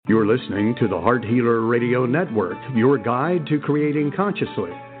You're listening to the Heart Healer Radio Network, your guide to creating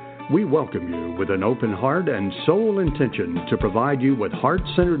consciously. We welcome you with an open heart and sole intention to provide you with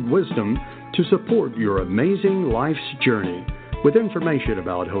heart-centered wisdom to support your amazing life's journey, with information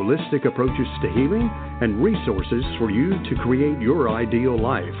about holistic approaches to healing and resources for you to create your ideal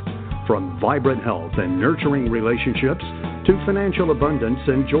life. From vibrant health and nurturing relationships to financial abundance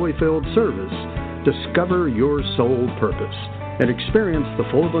and joy-filled service, discover your soul purpose and experience the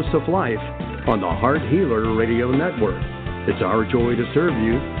fullness of life on the Heart Healer Radio Network. It's our joy to serve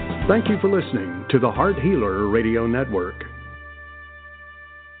you. Thank you for listening to the Heart Healer Radio Network.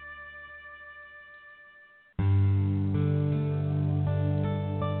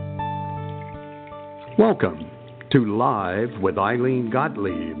 Welcome to Live with Ilene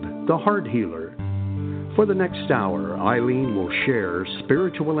Gottlieb, the Heart Healer. For the next hour, Ilene will share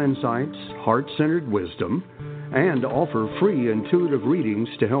spiritual insights, heart-centered wisdom, and offer free intuitive readings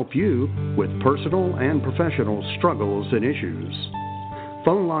to help you with personal and professional struggles and issues.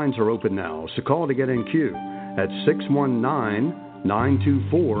 Phone lines are open now, so call to get in queue at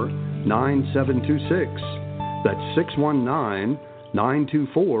 619-924-9726. That's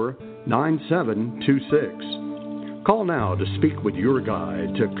 619-924-9726. Call now to speak with your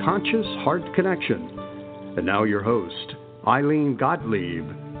guide to Conscious Heart Connection. And now your host, Ilene Gottlieb,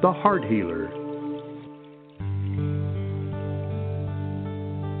 the Heart Healer.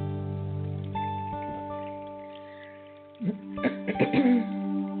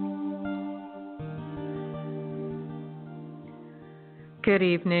 Good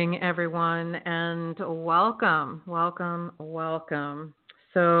evening, everyone, and welcome.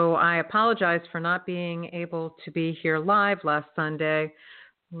 So I apologize for not being able to be here live last Sunday.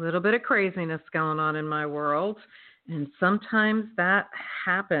 A little bit of craziness going on in my world, and sometimes that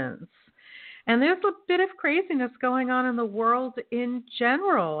happens. And there's a bit of craziness going on in the world in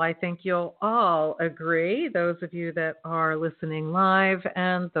general. I think you'll all agree, those of you that are listening live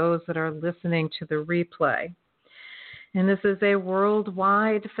and those that are listening to the replay. And this is a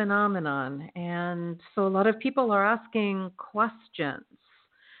worldwide phenomenon. And so a lot of people are asking questions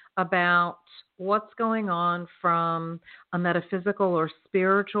about what's going on from a metaphysical or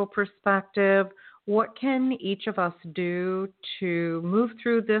spiritual perspective. What can each of us do to move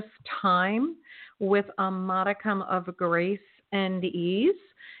through this time with a modicum of grace and ease?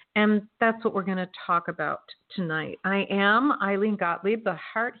 And that's what we're going to talk about tonight. I am Ilene Gottlieb, the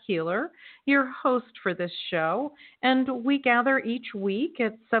Heart Healer, your host for this show. And we gather each week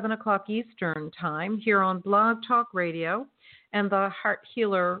at 7 o'clock Eastern Time here on Blog Talk Radio and the Heart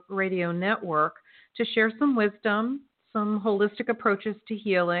Healer Radio Network to share some wisdom, some holistic approaches to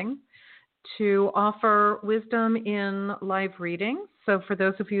healing, to offer wisdom in live readings. So for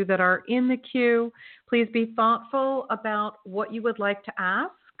those of you that are in the queue, please be thoughtful about what you would like to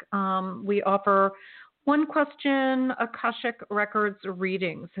ask. We offer one question Akashic Records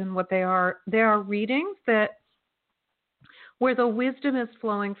readings, and what they are readings that where the wisdom is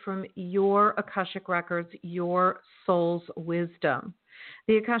flowing from your Akashic Records, your soul's wisdom.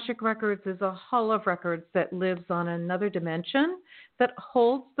 The Akashic Records is a hall of records that lives on another dimension that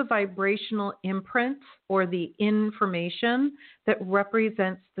holds the vibrational imprint or the information that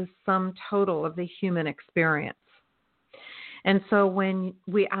represents the sum total of the human experience. And so when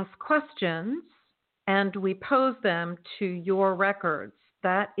we ask questions and we pose them to your records,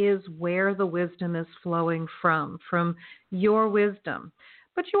 that is where the wisdom is flowing from your wisdom.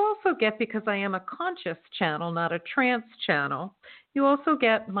 But you also get, because I am a conscious channel, not a trance channel, you also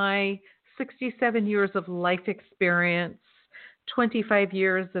get my 67 years of life experience, 25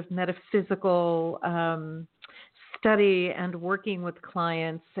 years of metaphysical study and working with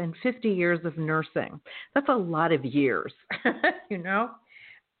clients, and 50 years of nursing. That's a lot of years, you know.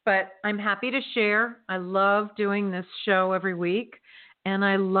 But I'm happy to share. I love doing this show every week, and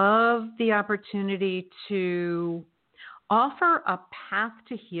I love the opportunity to offer a path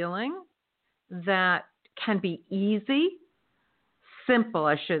to healing that can be easy, simple,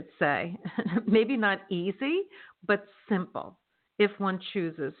 I should say. Maybe not easy, but simple if one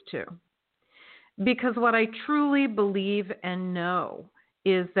chooses to. Because what I truly believe and know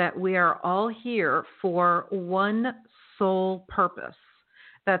is that we are all here for one soul purpose.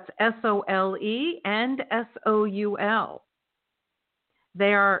 That's SOLE and SOUL.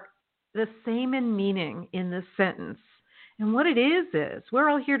 They are the same in meaning in this sentence. And what it is we're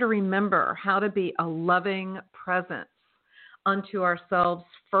all here to remember how to be a loving presence unto ourselves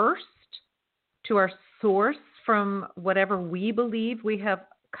first, to our source from whatever we believe we have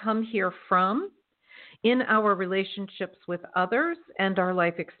come here from, in our relationships with others and our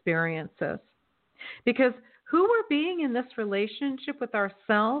life experiences. Because Who we're being in this relationship with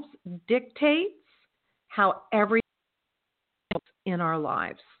ourselves dictates how everything else in our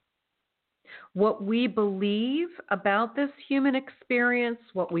lives. What we believe about this human experience,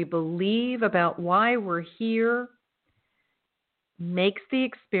 what we believe about why we're here, makes the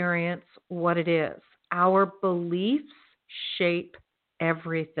experience what it is. Our beliefs shape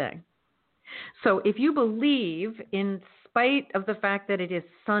everything. So if you believe, in spite of the fact that it is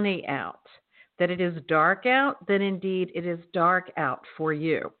sunny out, that it is dark out, then indeed it is dark out for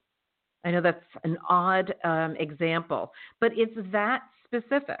you. I know that's an odd example, but it's that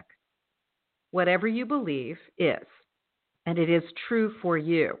specific. Whatever you believe is, and it is true for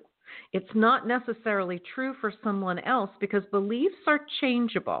you. It's not necessarily true for someone else because beliefs are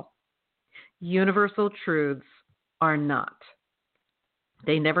changeable. Universal truths are not.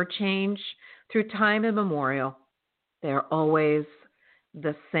 They never change through time immemorial. They're always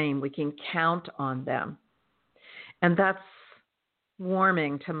the same. We can count on them. And that's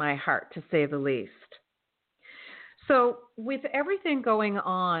warming to my heart, to say the least. So with everything going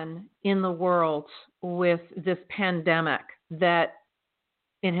on in the world with this pandemic, that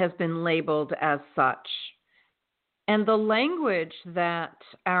it has been labeled as such, and the language that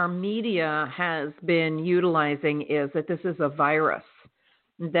our media has been utilizing is that this is a virus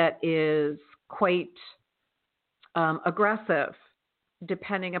that is quite aggressive,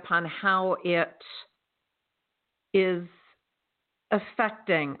 depending upon how it is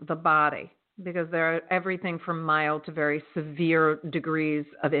affecting the body, because there are everything from mild to very severe degrees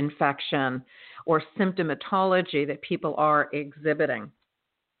of infection or symptomatology that people are exhibiting.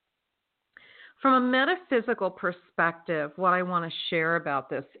 From a metaphysical perspective, what I want to share about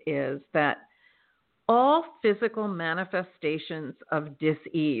this is that all physical manifestations of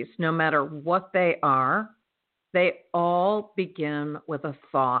dis-ease, no matter what they are, they all begin with a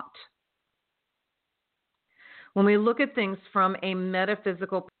thought. When we look at things from a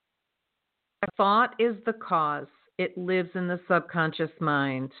metaphysical perspective, thought is the cause. It lives in the subconscious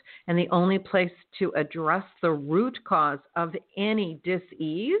mind. And the only place to address the root cause of any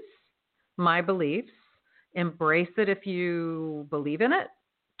dis-ease, my beliefs, embrace it if you believe in it,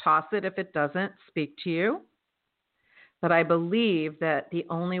 toss it if it doesn't speak to you. But I believe that the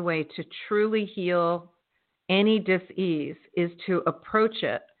only way to truly heal any dis-ease is to approach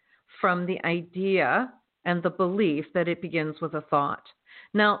it from the idea and the belief that it begins with a thought.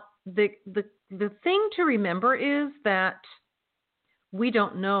 Now, the thing to remember is that we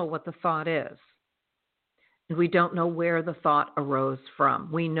don't know what the thought is. And we don't know where the thought arose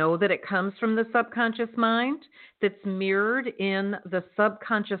from. We know that it comes from the subconscious mind that's mirrored in the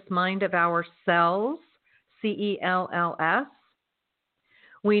subconscious mind of our cells, cells.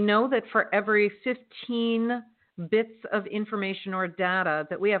 We know that for every 15 bits of information or data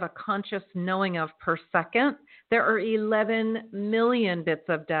that we have a conscious knowing of per second, there are 11 million bits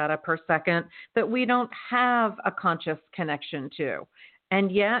of data per second that we don't have a conscious connection to.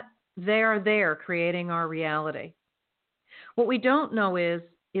 And yet, they are there creating our reality. What we don't know is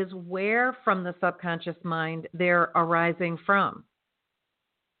where from the subconscious mind they're arising from.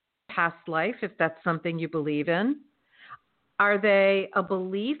 Past life, if that's something you believe in. Are they a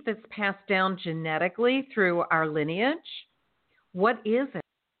belief that's passed down genetically through our lineage? What is it?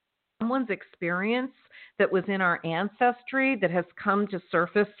 Someone's experience that was in our ancestry that has come to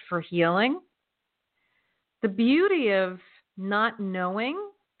surface for healing? The beauty of not knowing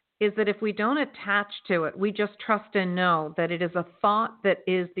is that if we don't attach to it, we just trust and know that it is a thought that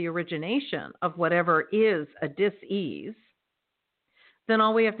is the origination of whatever is a dis-ease, then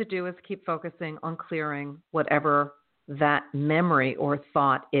all we have to do is keep focusing on clearing whatever that memory or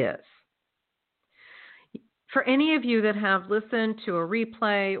thought is. For any of you that have listened to a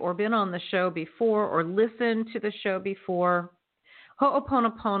replay or been on the show before or listened to the show before,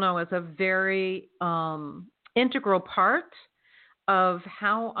 Ho'oponopono is a very integral part of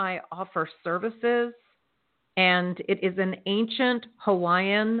how I offer services, and it is an ancient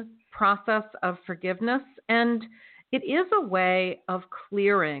Hawaiian process of forgiveness, and it is a way of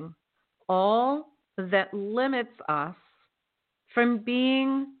clearing all that limits us from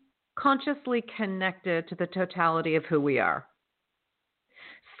being consciously connected to the totality of who we are.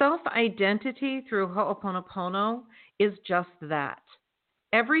 Self-identity through Ho'oponopono is just that.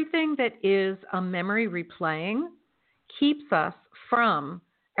 Everything that is a memory replaying keeps us from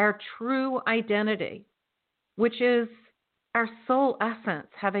our true identity, which is our soul essence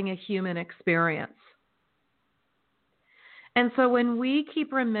having a human experience. And so when we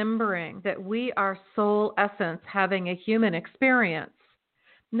keep remembering that we are soul essence having a human experience,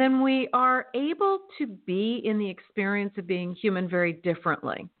 then we are able to be in the experience of being human very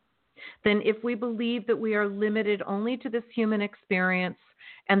differently. then if we believe that we are limited only to this human experience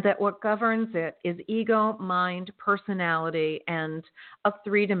and that what governs it is ego, mind, personality, and a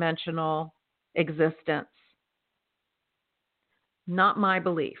three-dimensional existence. Not my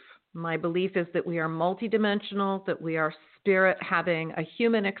belief. My belief is that we are multidimensional, that we are spirit having a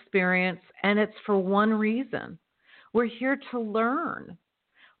human experience, and it's for one reason. We're here to learn.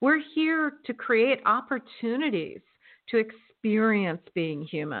 We're here to create opportunities to experience being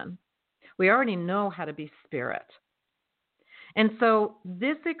human. We already know how to be spirit. And so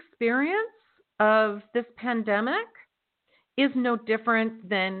this experience of this pandemic is no different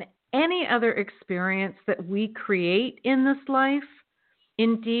than any other experience that we create in this life.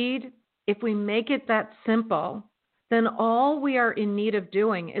 Indeed, if we make it that simple, then all we are in need of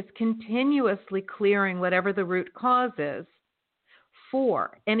doing is continuously clearing whatever the root cause is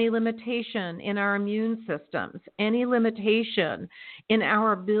for any limitation in our immune systems, any limitation in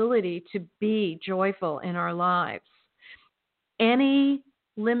our ability to be joyful in our lives, any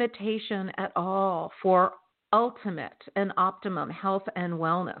limitation at all for ultimate and optimum health and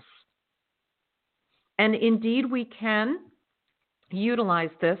wellness. And indeed, we can utilize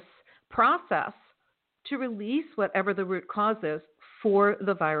this process to release whatever the root cause is for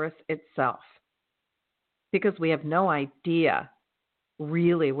the virus itself, because we have no idea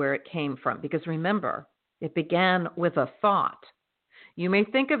really where it came from. Because remember, it began with a thought. You may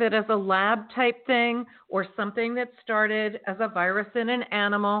think of it as a lab type thing or something that started as a virus in an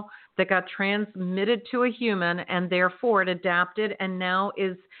animal that got transmitted to a human and therefore it adapted and now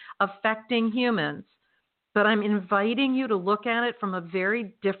is affecting humans. But I'm inviting you to look at it from a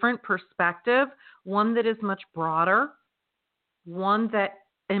very different perspective, one that is much broader, one that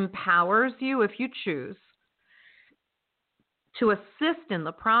empowers you, if you choose, to assist in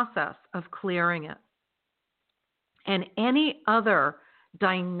the process of clearing it. And any other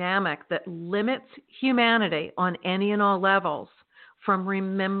dynamic that limits humanity on any and all levels from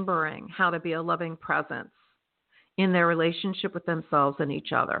remembering how to be a loving presence in their relationship with themselves and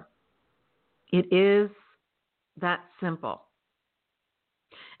each other. It is that simple.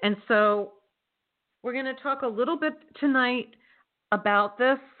 And so we're going to talk a little bit tonight about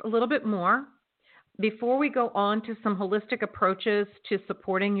this a little bit more. Before we go on to some holistic approaches to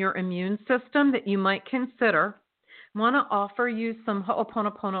supporting your immune system that you might consider, I want to offer you some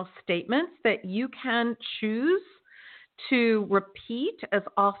Ho'oponopono statements that you can choose to repeat as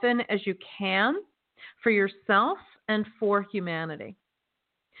often as you can for yourself and for humanity.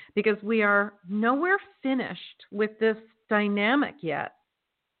 Because we are nowhere finished with this dynamic yet,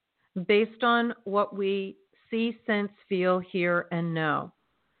 based on what we see, sense, feel, hear, and know.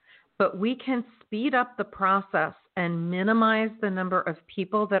 But we can speed up the process and minimize the number of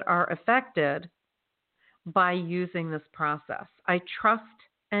people that are affected by using this process. I trust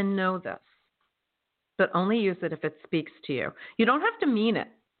and know this, but only use it if it speaks to you. You don't have to mean it.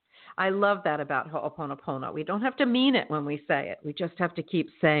 I love that about Ho'oponopono. We don't have to mean it when we say it. We just have to keep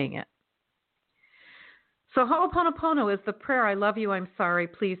saying it. So Ho'oponopono is the prayer, I love you, I'm sorry,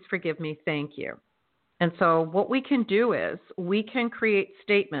 please forgive me, thank you. And so what we can do is we can create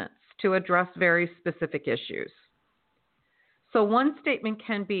statements to address very specific issues. So one statement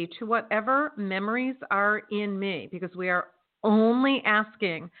can be, to whatever memories are in me, because we are only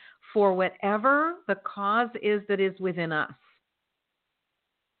asking for whatever the cause is that is within us.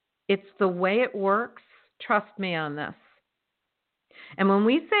 It's the way it works. Trust me on this. And when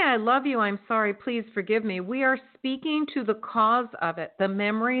we say, I love you, I'm sorry, please forgive me, we are speaking to the cause of it, the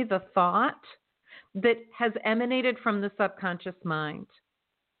memory, the thought that has emanated from the subconscious mind.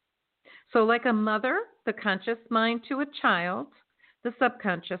 So like a mother, the conscious mind to a child, the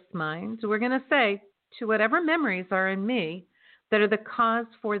subconscious mind, we're going to say, to whatever memories are in me that are the cause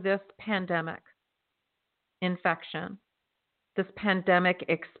for this pandemic infection, this pandemic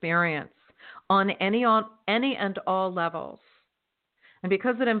experience on any and all levels. And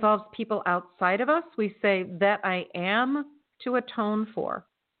because it involves people outside of us, we say that I am to atone for.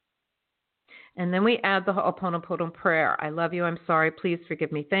 And then we add the Ho'oponopono prayer. I love you, I'm sorry, please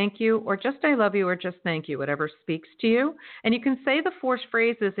forgive me, thank you, or just I love you, or just thank you, whatever speaks to you. And you can say the 4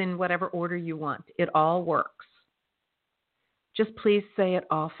 phrases in whatever order you want. It all works. Just please say it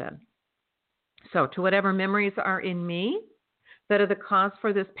often. So to whatever memories are in me that are the cause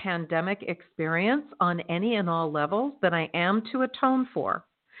for this pandemic experience on any and all levels that I am to atone for.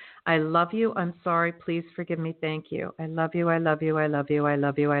 I love you, I'm sorry, please forgive me, thank you. I love you, I love you, I love you, I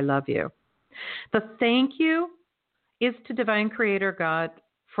love you, I love you. The thank you is to Divine Creator God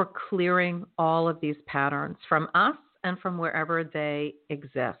for clearing all of these patterns from us and from wherever they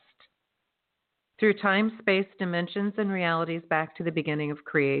exist. through time, space, dimensions, and realities back to the beginning of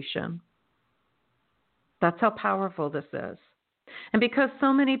creation. That's how powerful this is. And because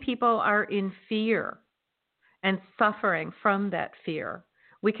so many people are in fear and suffering from that fear,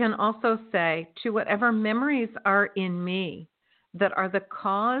 we can also say to whatever memories are in me that are the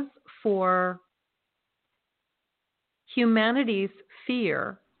cause for humanity's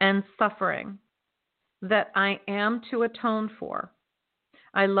fear and suffering that I am to atone for.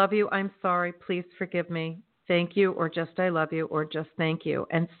 I love you, I'm sorry, please forgive me, thank you, or just I love you, or just thank you,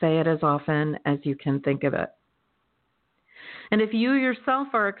 and say it as often as you can think of it. And if you yourself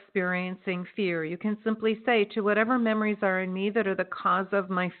are experiencing fear, you can simply say to whatever memories are in me that are the cause of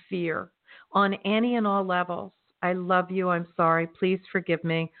my fear on any and all levels, I love you, I'm sorry, please forgive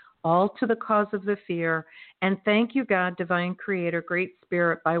me, all to the cause of the fear, and thank you, God, Divine Creator, Great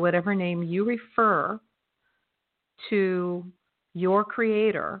Spirit, by whatever name you refer to your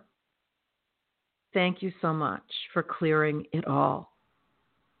Creator. Thank you so much for clearing it all.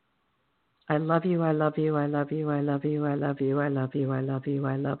 I love you, I love you, I love you, I love you, I love you, I love you, I love you,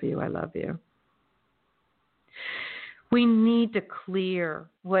 I love you, I love you. We need to clear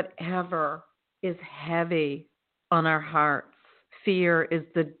whatever is heavy on our hearts. Fear is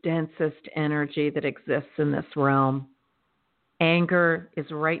the densest energy that exists in this realm. Anger is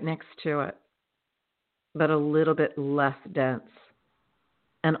right next to it, but a little bit less dense.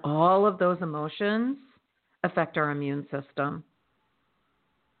 And all of those emotions affect our immune system.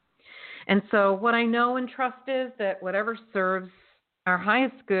 And so what I know and trust is that whatever serves our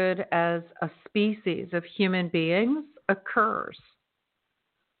highest good as a species of human beings occurs.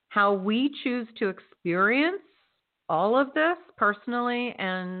 How we choose to experience all of this personally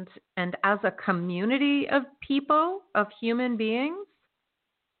and as a community of people, of human beings,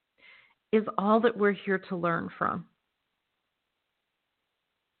 is all that we're here to learn from.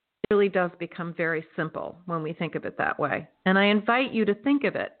 It really does become very simple when we think of it that way. And I invite you to think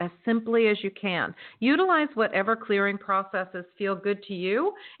of it as simply as you can. Utilize whatever clearing processes feel good to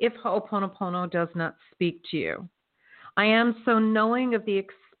you if Ho'oponopono does not speak to you. I am so knowing of the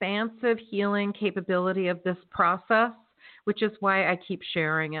expansive healing capability of this process, which is why I keep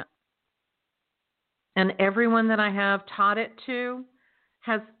sharing it. And everyone that I have taught it to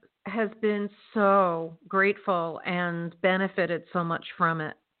has been so grateful and benefited so much from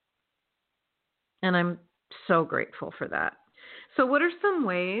it. And I'm so grateful for that. So what are some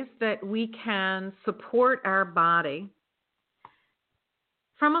ways that we can support our body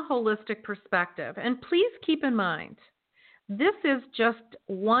from a holistic perspective? And please keep in mind, this is just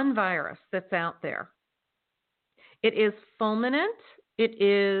one virus that's out there. It is fulminant, it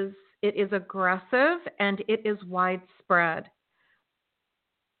is aggressive, and it is widespread.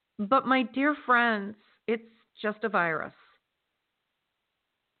 But my dear friends, it's just a virus.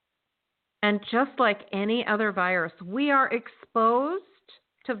 And just like any other virus, we are exposed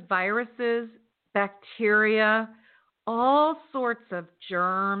to viruses, bacteria, all sorts of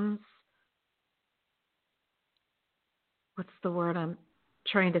germs. What's the word I'm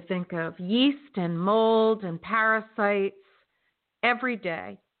trying to think of? Yeast and mold and parasites every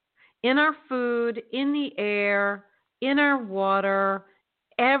day. In our food, in the air, in our water,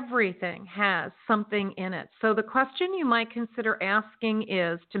 everything has something in it. So the question you might consider asking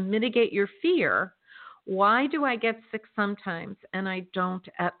is, to mitigate your fear, why do I get sick sometimes and I don't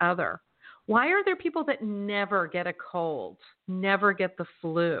at other? Why are there people that never get a cold, never get the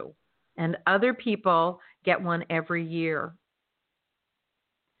flu, and other people get one every year?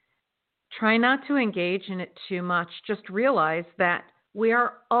 Try not to engage in it too much. Just realize that we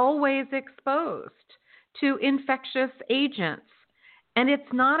are always exposed to infectious agents. And it's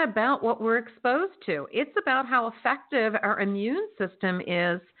not about what we're exposed to. It's about how effective our immune system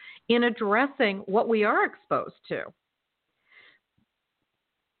is in addressing what we are exposed to.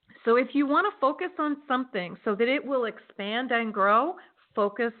 So if you want to focus on something so that it will expand and grow,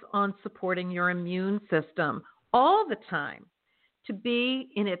 focus on supporting your immune system all the time to be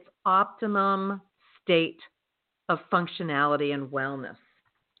in its optimum state of functionality and wellness.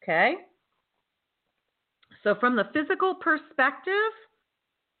 Okay? So from the physical perspective,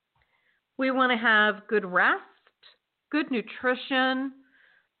 we want to have good rest, good nutrition.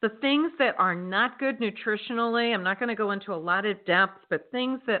 The things that are not good nutritionally, I'm not going to go into a lot of depth, but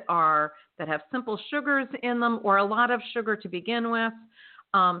things that have simple sugars in them or a lot of sugar to begin with,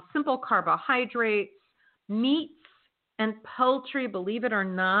 simple carbohydrates, meats and poultry, believe it or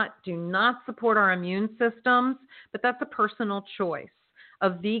not, do not support our immune systems, but that's a personal choice. A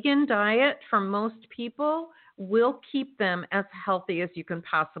vegan diet for most people will keep them as healthy as you can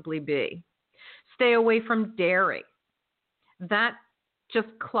possibly be. Stay away from dairy. That just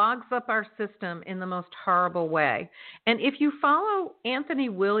clogs up our system in the most horrible way. And if you follow Anthony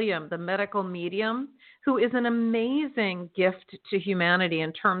William, the medical medium, who is an amazing gift to humanity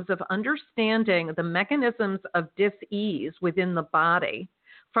in terms of understanding the mechanisms of dis-ease within the body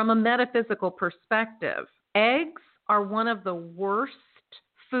from a metaphysical perspective, eggs are one of the worst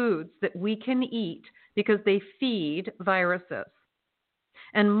foods that we can eat because they feed viruses.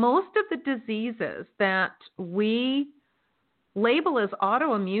 And most of the diseases that we label as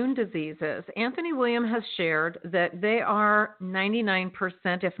autoimmune diseases, Anthony William has shared that they are 99%,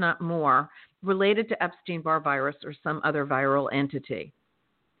 if not more, related to Epstein-Barr virus or some other viral entity.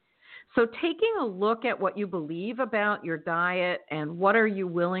 So taking a look at what you believe about your diet and what are you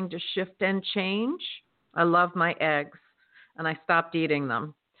willing to shift and change. I love my eggs, and I stopped eating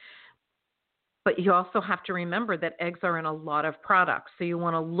them. But you also have to remember that eggs are in a lot of products. So you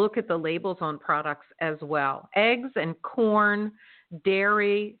want to look at the labels on products as well. Eggs and corn,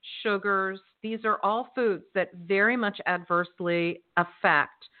 dairy, sugars, these are all foods that very much adversely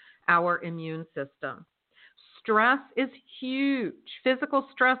affect our immune system. Stress is huge. Physical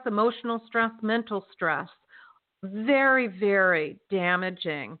stress, emotional stress, mental stress. Very, very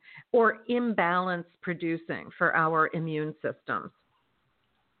damaging or imbalance producing for our immune systems.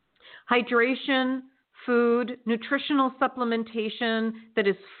 Hydration, food, nutritional supplementation that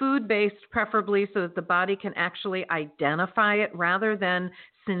is food-based preferably so that the body can actually identify it rather than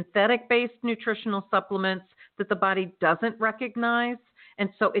synthetic-based nutritional supplements that the body doesn't recognize. And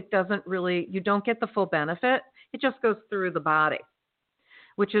so it doesn't really, you don't get the full benefit. It just goes through the body,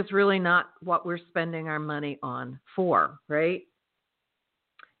 which is really not what we're spending our money on for, right?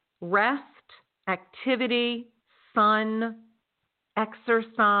 Rest, activity, sun,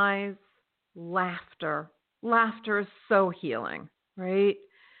 exercise, laughter. Laughter is so healing, right?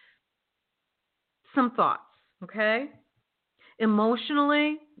 Some thoughts, okay?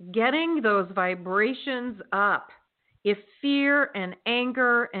 Emotionally, getting those vibrations up. If fear and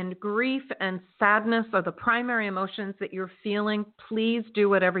anger and grief and sadness are the primary emotions that you're feeling, please do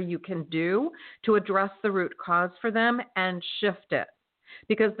whatever you can do to address the root cause for them and shift it.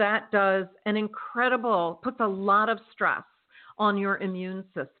 Because that does puts a lot of stress on your immune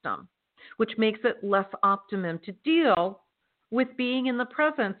system, which makes it less optimum to deal with being in the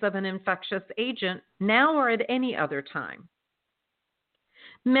presence of an infectious agent now or at any other time.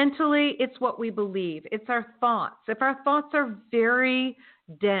 Mentally, it's what we believe. It's our thoughts. If our thoughts are very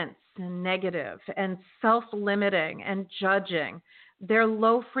dense and negative and self-limiting and judging, they're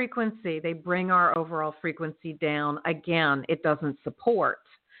low frequency. They bring our overall frequency down. Again, it doesn't support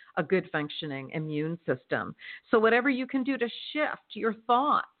a good functioning immune system. So whatever you can do to shift your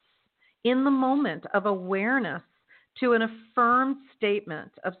thoughts in the moment of awareness to an affirmed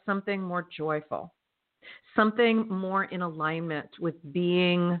statement of something more joyful, something more in alignment with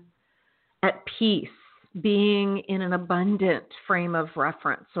being at peace, being in an abundant frame of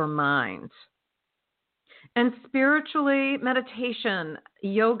reference or mind. And spiritually, meditation,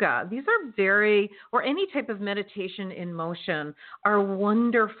 yoga, these are or any type of meditation in motion are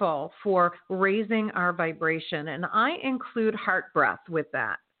wonderful for raising our vibration. And I include heart breath with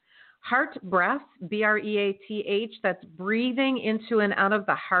that. Heart breath, B-R-E-A-T-H, that's breathing into and out of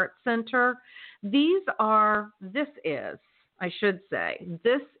the heart center. This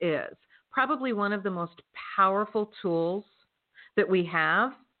is probably one of the most powerful tools that we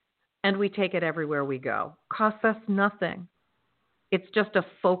have. And we take it everywhere we go. Costs us nothing. It's just a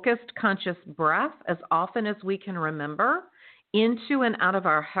focused, conscious breath as often as we can remember into and out of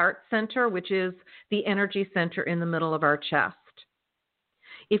our heart center, which is the energy center in the middle of our chest.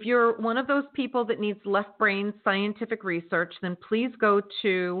 If you're one of those people that needs left brain scientific research, then please go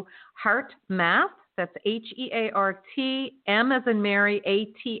to HeartMath, that's HeartM as in Mary,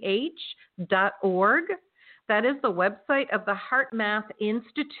 ATH.org. That is the website of the HeartMath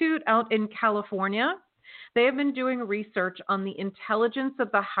Institute out in California. They have been doing research on the intelligence of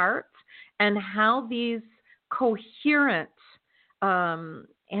the heart and how these coherent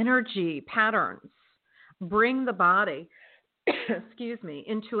energy patterns bring the body,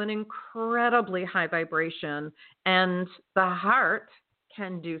 into an incredibly high vibration. And the heart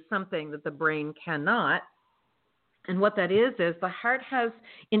can do something that the brain cannot. And what that is the heart has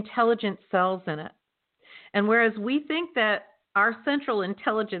intelligent cells in it. And whereas we think that our central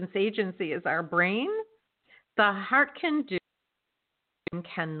intelligence agency is our brain, the heart can do and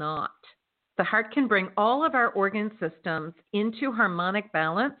cannot. The heart can bring all of our organ systems into harmonic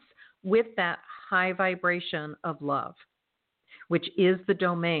balance with that high vibration of love, which is the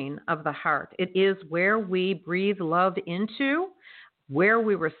domain of the heart. It is where we breathe love into, where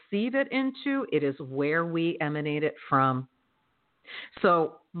we receive it into. It is where we emanate it from.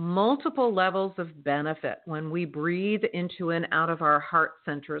 So multiple levels of benefit when we breathe into and out of our heart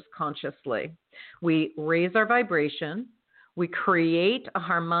centers consciously. We raise our vibration. We create a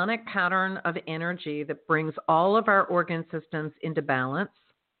harmonic pattern of energy that brings all of our organ systems into balance.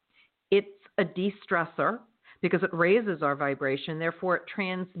 It's a de-stressor because it raises our vibration. Therefore, it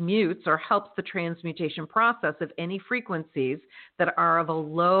transmutes or helps the transmutation process of any frequencies that are of a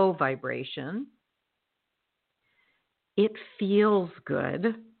low vibration. It feels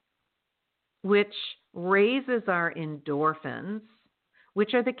good, which raises our endorphins,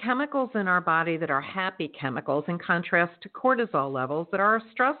 which are the chemicals in our body that are happy chemicals, in contrast to cortisol levels that are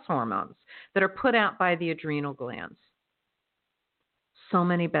stress hormones that are put out by the adrenal glands. So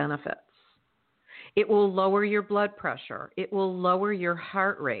many benefits. It will lower your blood pressure. It will lower your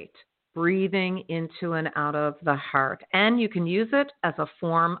heart rate, breathing into and out of the heart. And you can use it as a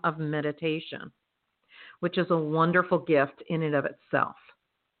form of meditation, which is a wonderful gift in and of itself.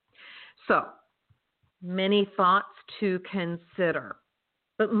 So, many thoughts to consider.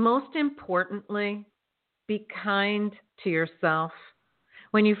 But most importantly, be kind to yourself.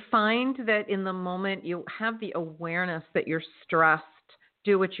 When you find that in the moment you have the awareness that you're stressed,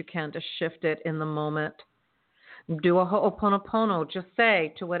 do what you can to shift it in the moment. Do a ho'oponopono. Just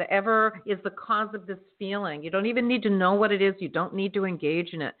say to whatever is the cause of this feeling. You don't even need to know what it is. You don't need to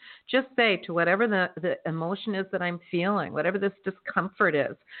engage in it. Just say to whatever the emotion is that I'm feeling, whatever this discomfort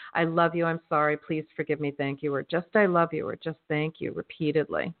is, I love you, I'm sorry, please forgive me, thank you, or just I love you, or just thank you,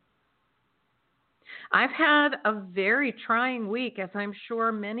 repeatedly. I've had a very trying week, as I'm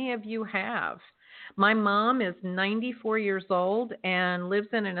sure many of you have. My mom is 94 years old and lives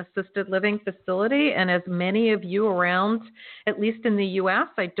in an assisted living facility. And as many of you around, at least in the U.S.,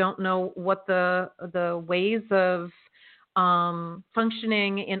 I don't know what the ways of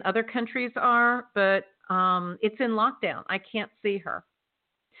functioning in other countries are, but it's in lockdown. I can't see her.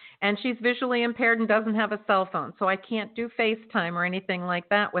 And she's visually impaired and doesn't have a cell phone, so I can't do FaceTime or anything like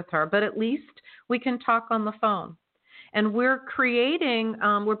that with her. But at least we can talk on the phone. And we're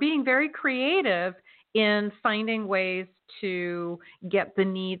being very creative in finding ways to get the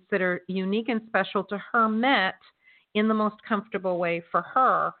needs that are unique and special to her met in the most comfortable way for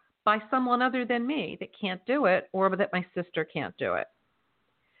her by someone other than me that can't do it, or that my sister can't do it.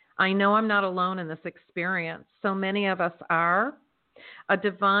 I know I'm not alone in this experience. So many of us are. A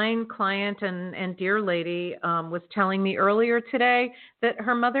divine client and dear lady was telling me earlier today that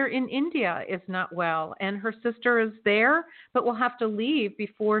her mother in India is not well, and her sister is there, but will have to leave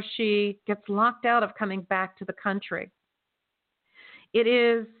before she gets locked out of coming back to the country. It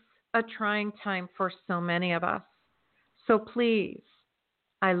is a trying time for so many of us. So please,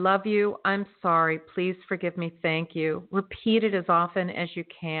 I love you. I'm sorry. Please forgive me. Thank you. Repeat it as often as you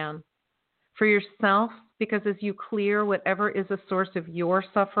can. For yourself, because as you clear whatever is a source of your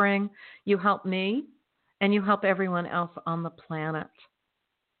suffering, you help me and you help everyone else on the planet,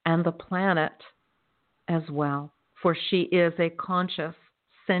 and the planet as well, for she is a conscious,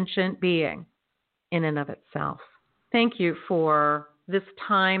 sentient being in and of itself. Thank you for this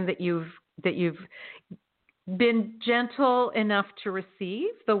time that you've been gentle enough to receive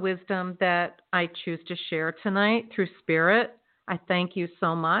the wisdom that I choose to share tonight through Spirit. I thank you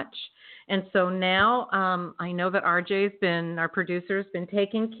so much. And so now I know that our producer's been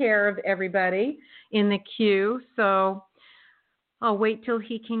taking care of everybody in the queue. So I'll wait till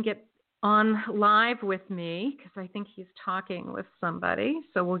he can get on live with me, because I think he's talking with somebody.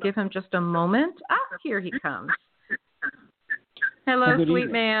 So we'll give him just a moment. Here he comes. Hello, sweet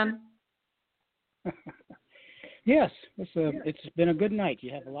evening. Man. Yes, it's been a good night.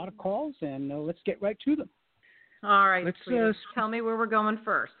 You have a lot of calls, and let's get right to them. All right, tell me where we're going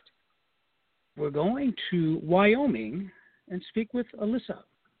first. We're going to Wyoming and speak with Alyssa.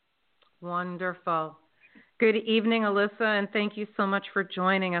 Wonderful. Good evening, Alyssa, and thank you so much for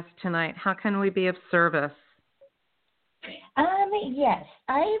joining us tonight. How can we be of service? Yes,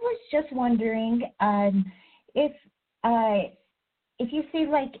 I was just wondering if you see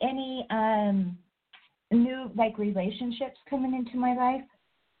like any new like relationships coming into my life.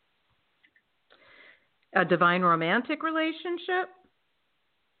 A divine romantic relationship?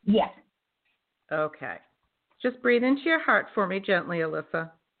 Yes. Okay. Just breathe into your heart for me gently,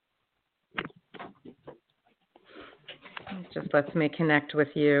 Alyssa. Just lets me connect with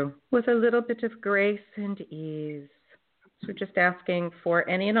you with a little bit of grace and ease. So just asking for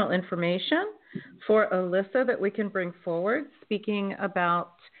any and all information for Alyssa that we can bring forward, speaking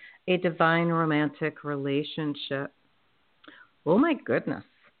about a divine romantic relationship. Oh my goodness.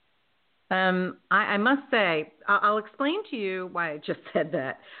 I must say, I'll explain to you why I just said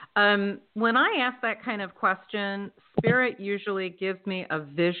that. When I ask that kind of question, Spirit usually gives me a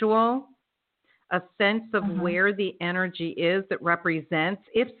visual, a sense of where the energy is that represents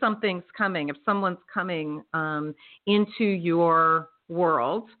if something's coming, if someone's coming into your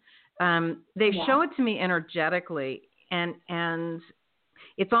world. They show it to me energetically, and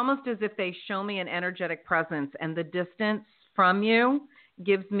it's almost as if they show me an energetic presence, and the distance from you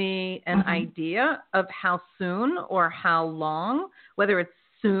gives me an idea of how soon or how long, whether it's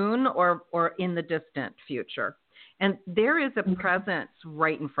soon or in the distant future. And there is a presence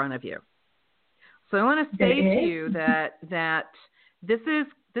right in front of you. So I want to say to you that this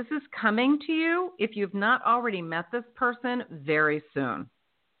is coming to you, if you've not already met this person, very soon.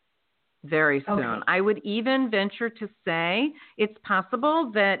 Very soon. Okay. I would even venture to say it's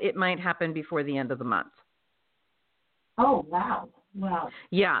possible that it might happen before the end of the month. Oh, wow. Wow.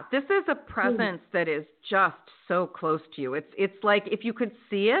 Yeah, this is a presence that is just so close to you. It's like if you could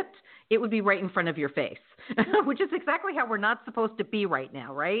see it, it would be right in front of your face, which is exactly how we're not supposed to be right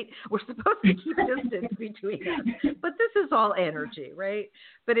now, right? We're supposed to keep distance between us. But this is all energy, right?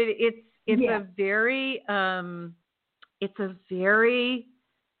 But it's a very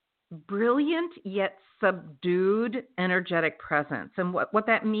brilliant yet subdued energetic presence. And what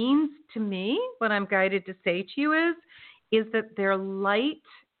that means to me, what I'm guided to say to you is that their light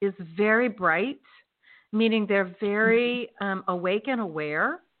is very bright, meaning they're very awake and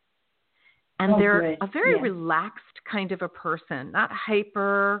aware. And they're a very relaxed kind of a person, not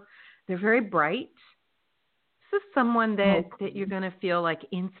hyper. They're very bright. This is someone that you're going to feel like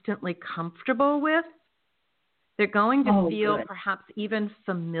instantly comfortable with. They're going to feel perhaps even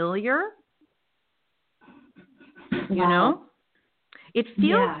familiar. You know? It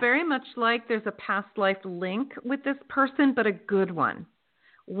feels very much like there's a past life link with this person, but a good one.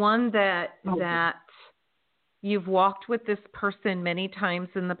 One that you've walked with this person many times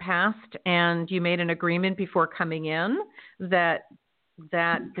in the past, and you made an agreement before coming in that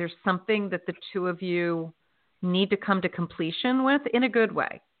there's something that the two of you need to come to completion with in a good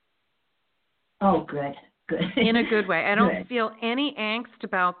way. Oh, good. Good. In a good way. I don't feel any angst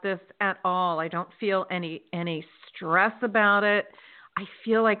about this at all. I don't feel any stress about it. I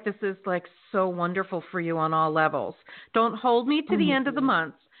feel like this is like so wonderful for you on all levels. Don't hold me to the end of the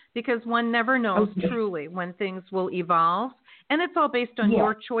month, because one never knows truly when things will evolve. And it's all based on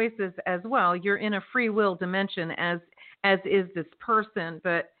your choices as well. You're in a free will dimension, as is this person.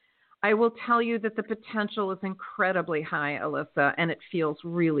 But I will tell you that the potential is incredibly high, Alyssa, and it feels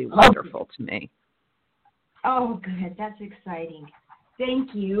really wonderful to me. Oh, good. That's exciting.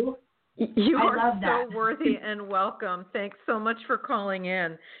 Thank you. You are so worthy and welcome. Thanks so much for calling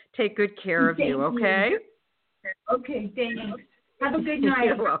in. Take good care of you, okay? Okay, thanks. Have a good night.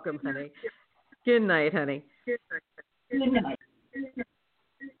 You're welcome, honey. Good night, honey. Good night.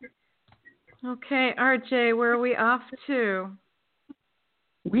 Okay, RJ, where are we off to?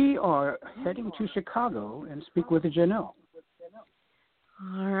 We are heading to Chicago and speak with Janelle.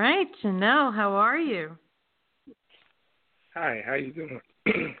 All right, Janelle, how are you? Hi, how you doing?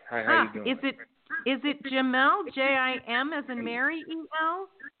 Hi, how you doing? Is it Jamel? Jim as in Mary E-L?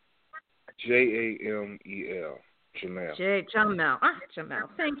 Jamel. Jamel. Jamel. Jamel.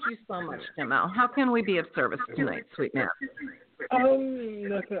 Thank you so much, Jamel. How can we be of service tonight, sweet man?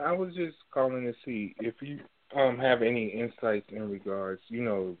 Nothing. I was just calling to see if you have any insights in regards,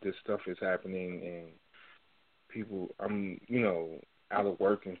 this stuff is happening and people, out of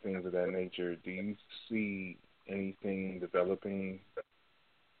work and things of that nature. Do you see anything developing?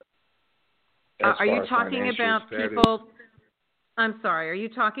 Are you talking about people? I'm sorry. Are you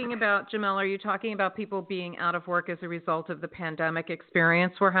talking about, Jamel, are you talking about people being out of work as a result of the pandemic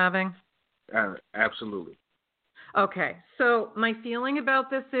experience we're having? Absolutely. Okay. So my feeling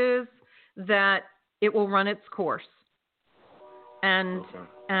about this is that it will run its course. And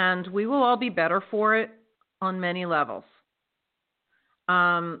we will all be better for it on many levels.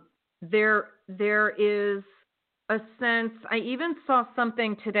 There is a sense, I even saw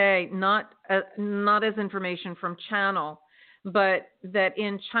something today, not as information from Channel, but that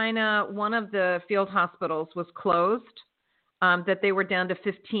in China, one of the field hospitals was closed, that they were down to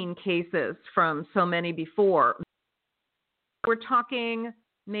 15 cases from so many before. We're talking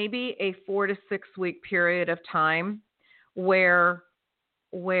maybe a 4 to 6 week period of time where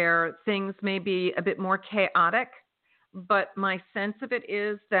things may be a bit more chaotic, but my sense of it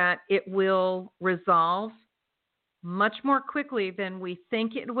is that it will resolve much more quickly than we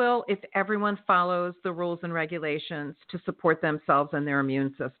think it will if everyone follows the rules and regulations to support themselves and their immune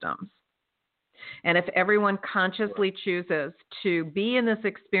systems. And if everyone consciously chooses to be in this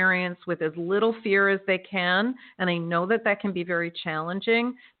experience with as little fear as they can, and I know that that can be very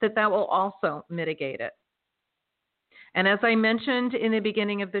challenging, that will also mitigate it. And as I mentioned in the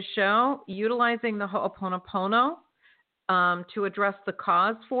beginning of the show, utilizing the Ho'oponopono to address the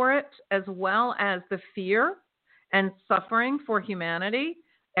cause for it, as well as the fear and suffering for humanity,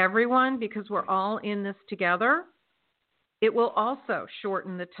 everyone, because we're all in this together, it will also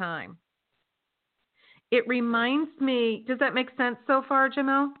shorten the time. It reminds me, does that make sense so far,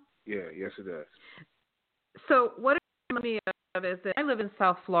 Jamel? Yeah, yes it does. So what it reminds me of is that I live in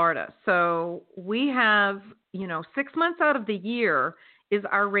South Florida. So we have, 6 months out of the year is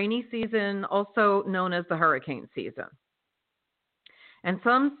our rainy season, also known as the hurricane season. And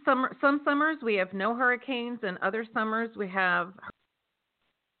some summers we have no hurricanes, and other summers we have.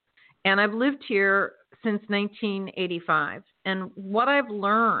 And I've lived here since 1985. And what I've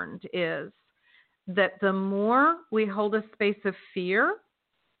learned is that the more we hold a space of fear,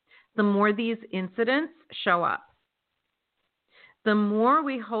 the more these incidents show up. The more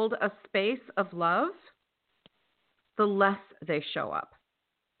we hold a space of love, the less they show up.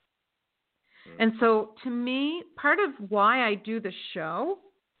 And so to me, part of why I do the show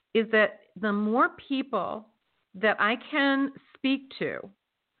is that the more people that I can speak to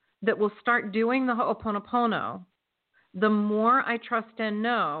that will start doing the Ho'oponopono, the more I trust and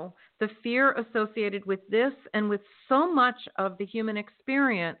know the fear associated with this and with so much of the human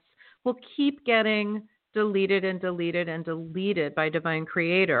experience will keep getting deleted and deleted and deleted by Divine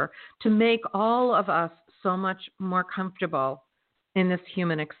Creator to make all of us so much more comfortable in this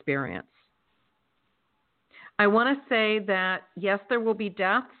human experience. I want to say that, yes, there will be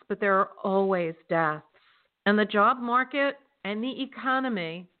deaths, but there are always deaths. And the job market and the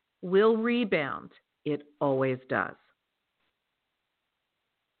economy will rebound. It always does.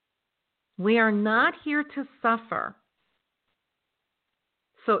 We are not here to suffer.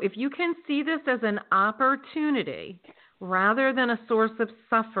 So if you can see this as an opportunity rather than a source of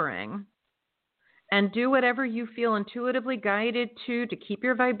suffering, and do whatever you feel intuitively guided to keep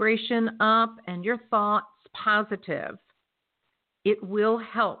your vibration up and your thoughts positive, it will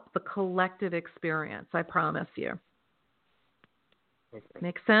help the collective experience, I promise you. Okay.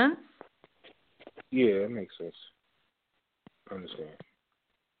 Make sense? Yeah, it makes sense. I understand.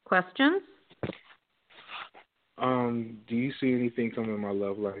 Questions? Do you see anything coming in my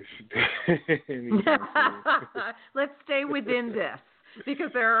love life? Let's stay within this,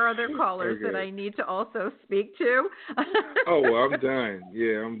 because there are other callers that I need to also speak to. Oh, well, I'm done.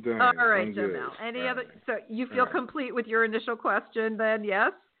 Yeah, I'm done. All right, I'm Jamel. good. Any other? So you feel complete with your initial question then,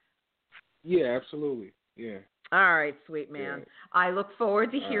 yes? Yeah, absolutely. Yeah. All right, sweet man. Yeah. I look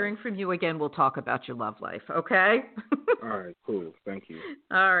forward to hearing from you again. We'll talk about your love life, okay? All right, cool. Thank you.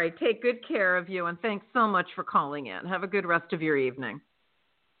 All right, take good care of you, and thanks so much for calling in. Have a good rest of your evening.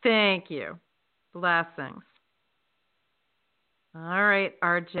 Thank you. Blessings. All right,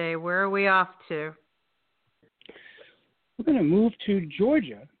 RJ, where are we off to? We're going to move to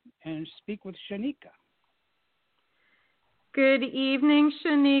Georgia and speak with Shanika. Good evening,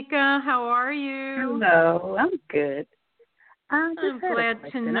 Shanika. How are you? Hello, I'm good. I'm glad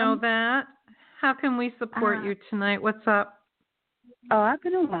to know that. How can we support you tonight? What's up? Oh, I've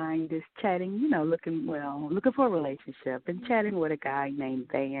been online just chatting, looking for a relationship and chatting with a guy named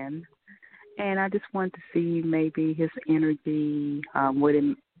Van. And I just wanted to see maybe his energy,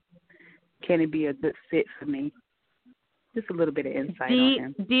 can it be a good fit for me? Just a little bit of insight on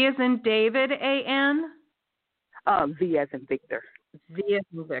him. D as in David, A-N? V as in Victor. V as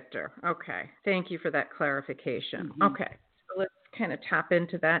in Victor. Okay. Thank you for that clarification. Mm-hmm. Okay. So let's kind of tap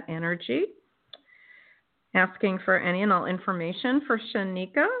into that energy. Asking for any and all information for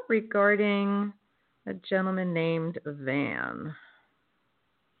Shanika regarding a gentleman named Van.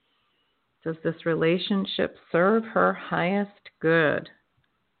 Does this relationship serve her highest good?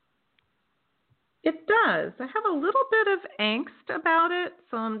 It does. I have a little bit of angst about it,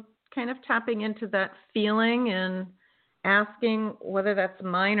 so I'm kind of tapping into that feeling and asking whether that's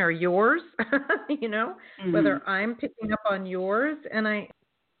mine or yours, whether I'm picking up on yours. And I'm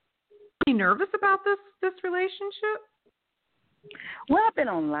really nervous about this relationship. Well, I've been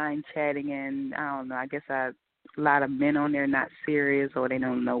online chatting, and I don't know, I guess a lot of men on there not serious, or they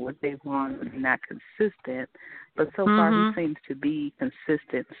don't know what they want, or they're not consistent. But so far, he seems to be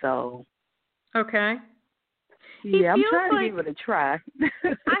consistent, so. Okay. Yeah, I'm trying to give it a try.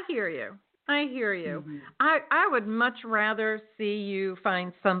 I hear you. Mm-hmm. I would much rather see you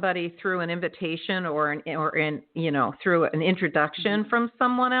find somebody through an invitation or through an introduction from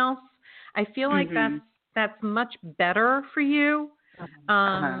someone else. I feel like that's much better for you.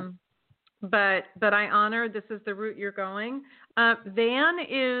 but I honor this is the route you're going. Van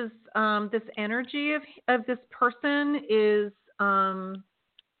is this energy of this person is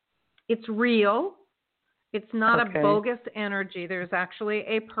it's real. It's not a bogus energy. There's actually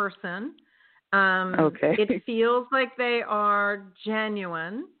a person. It feels like they are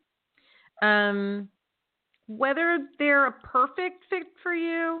genuine. Whether they're a perfect fit for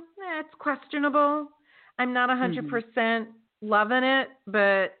you, it's questionable. I'm not 100% loving it,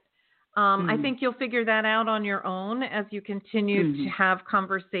 but I think you'll figure that out on your own as you continue to have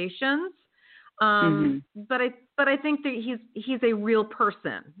conversations. But I think that he's a real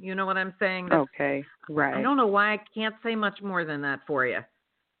person. You know what I'm saying? Right. I don't know why I can't say much more than that for you.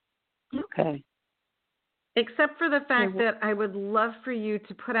 Okay. Except for the fact that I would love for you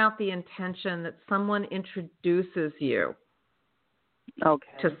to put out the intention that someone introduces you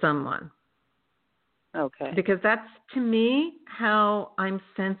to someone. Okay. Because that's, to me, how I'm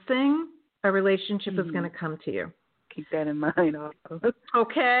sensing a relationship is going to come to you. Keep that in mind also.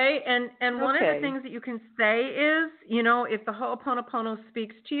 Okay. And one of the things that you can say is, you know, if the Ho'oponopono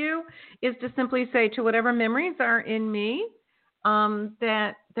speaks to you, is to simply say to whatever memories are in me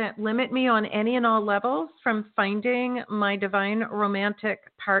that limit me on any and all levels from finding my divine romantic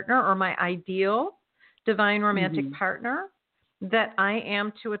partner or my ideal divine romantic partner that I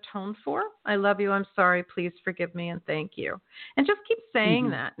am to atone for. I love you. I'm sorry. Please forgive me and thank you. And just keep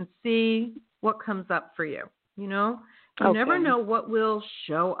saying that and see what comes up for you. You know, you never know what will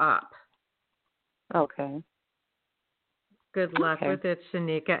show up. Okay. Good luck with it,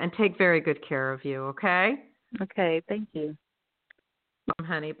 Shanika, and take very good care of you, okay? Okay, thank you.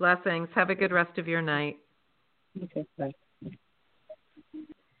 Honey, blessings. Have a good rest of your night. Okay, bye.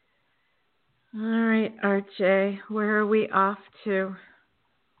 All right, RJ, where are we off to?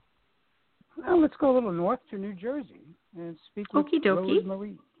 Well, let's go a little north to New Jersey and speak with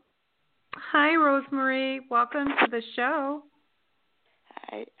Rosemary. Hi, Rosemary. Welcome to the show.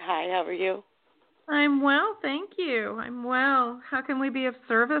 Hi, how are you? I'm well, thank you. I'm well. How can we be of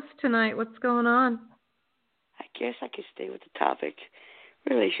service tonight? What's going on? I guess I could stay with the topic.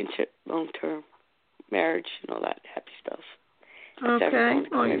 Relationship, long-term, marriage, and all that happy stuff. Okay.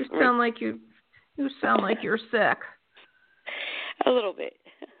 Oh, you sound like you're sick. A little bit.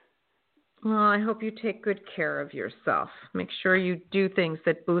 Well, I hope you take good care of yourself. Make sure you do things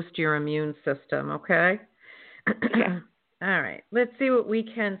that boost your immune system, okay? Yeah. All right. Let's see what we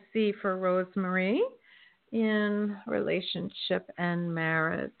can see for Rosemary in relationship and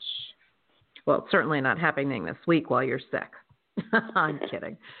marriage. Well, it's certainly not happening this week while you're sick. I'm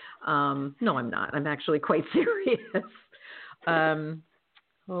kidding. No, I'm not. I'm actually quite serious.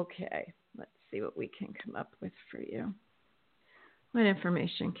 Okay. Let's see what we can come up with for you. What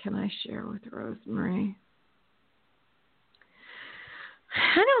information can I share with Rosemary?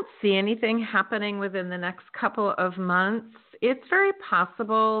 I don't see anything happening within the next couple of months. It's very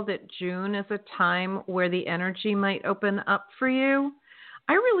possible that June is a time where the energy might open up for you.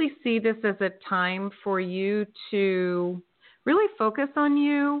 I really see this as a time for you to really focus on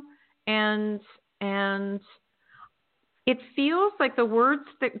you, and it feels like the words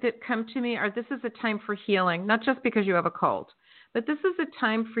that come to me are this is a time for healing, not just because you have a cold, but this is a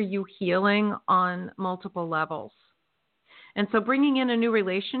time for you healing on multiple levels. And so bringing in a new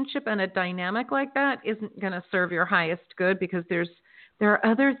relationship and a dynamic like that isn't going to serve your highest good because there are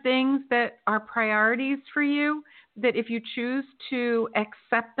other things that are priorities for you that if you choose to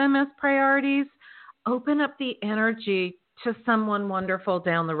accept them as priorities, open up the energy to someone wonderful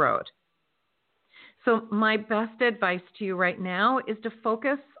down the road. So my best advice to you right now is to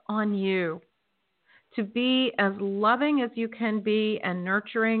focus on you, to be as loving as you can be and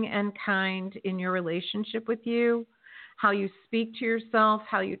nurturing and kind in your relationship with you, how you speak to yourself,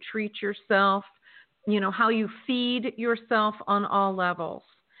 how you treat yourself, how you feed yourself on all levels.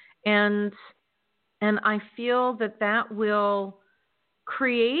 And I feel that will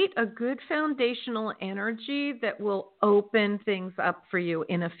create a good foundational energy that will open things up for you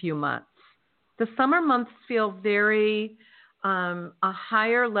in a few months. The summer months feel very a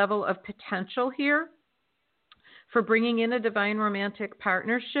higher level of potential here for bringing in a divine romantic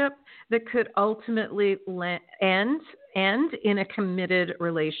partnership that could ultimately end in a committed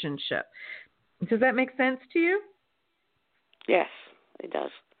relationship. Does that make sense to you? Yes, it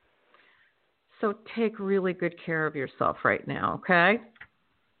does. So take really good care of yourself right now, okay?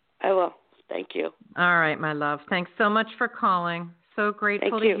 I will. Thank you. All right, my love. Thanks so much for calling. So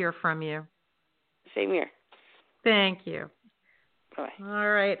grateful to hear from you. Same here. Thank you. Bye.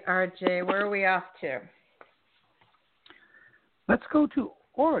 All right, RJ, where are we off to? Let's go to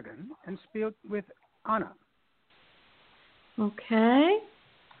Oregon and speak with Anna. Okay.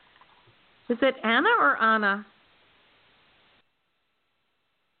 Is it Anna or Anna?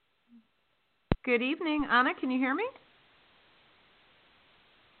 Good evening, Anna. Can you hear me?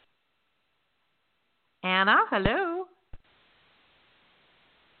 Anna, hello.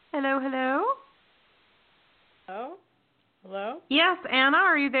 Hello, hello. Hello? Hello? Yes, Anna,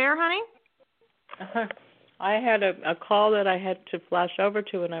 are you there, honey? I had a call that I had to flash over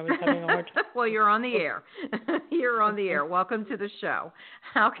to, and I was having a hard time. Well, you're on the air. You're on the air. Welcome to the show.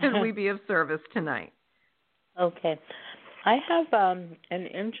 How can we be of service tonight? Okay. I have an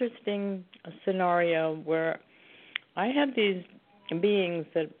interesting scenario where I have these beings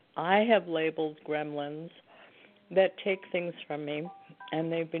that I have labeled gremlins that take things from me,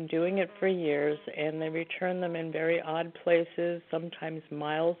 and they've been doing it for years, and they return them in very odd places, sometimes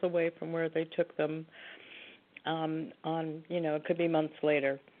miles away from where they took them. It could be months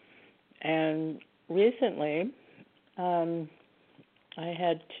later. And recently, I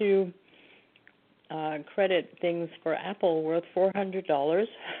had two credit things for Apple worth $400,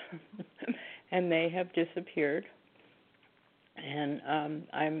 and they have disappeared. And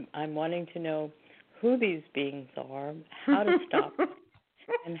I'm wanting to know who these beings are, how to stop them,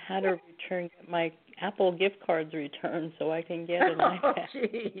 and how to get my Apple gift cards returned so I can get an iPad. Oh,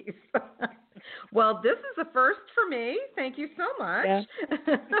 jeez. Well, this is a first for me. Thank you so much.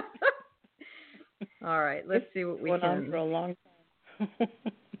 Yeah. All right, let's see what we can. It's been on for a long time.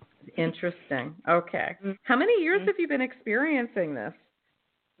 Interesting. Okay. How many years have you been experiencing this?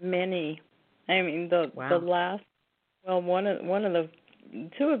 Many. I mean, the last. Well,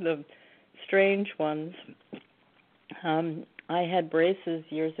 two of the strange ones. I had braces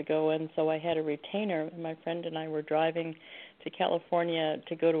years ago, and so I had a retainer. And my friend and I were driving to California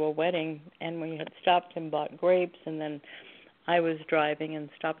to go to a wedding, and we had stopped and bought grapes, and then I was driving and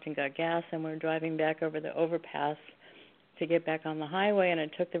stopped and got gas, and we were driving back over the overpass to get back on the highway, and I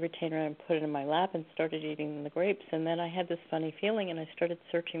took the retainer and put it in my lap and started eating the grapes, and then I had this funny feeling, and I started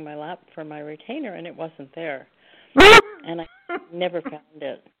searching my lap for my retainer, and it wasn't there. And I never found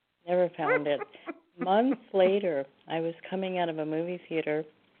it. Months later, I was coming out of a movie theater,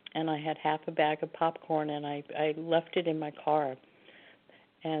 and I had half a bag of popcorn, and I left it in my car.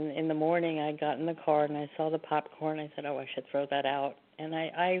 And in the morning, I got in the car, and I saw the popcorn. I said, I should throw that out. And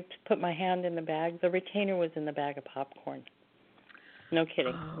I put my hand in the bag. The retainer was in the bag of popcorn. No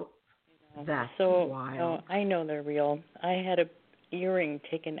kidding. Oh, that's So wild. I know they're real. I had a earring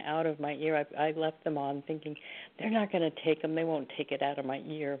taken out of my ear. I left them on thinking, they're not going to take them. They won't take it out of my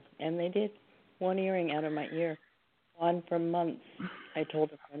ear. And they did. One earring out of my ear. On for months. I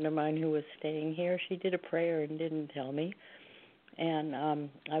told a friend of mine who was staying here. She did a prayer and didn't tell me. And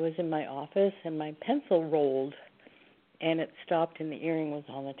I was in my office, and my pencil rolled, and it stopped, and the earring was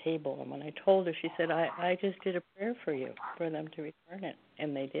on the table. And when I told her, she said, I just did a prayer for you, for them to return it.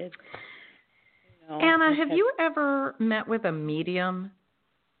 And they did. Anna, have you ever met with a medium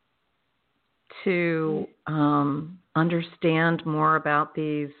to understand more about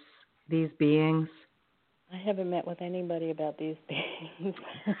these beings? I haven't met with anybody about these beings.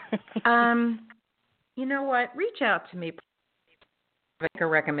 You know what? Reach out to me. Make a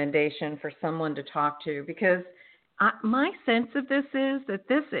recommendation for someone to talk to, because my sense of this is that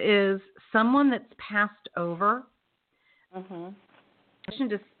this is someone that's passed over.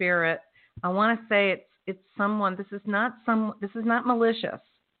 To spirit. I want to say it's someone. This is not malicious.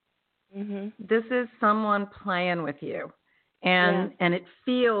 This is someone playing with you, and it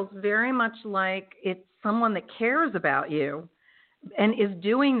feels very much like it's someone that cares about you, and is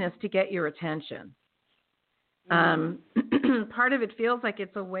doing this to get your attention. Part of it feels like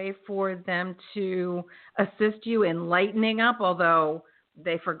it's a way for them to assist you in lightening up, although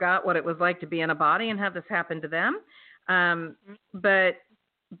they forgot what it was like to be in a body and have this happen to them.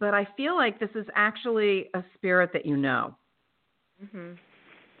 But I feel like this is actually a spirit that you know.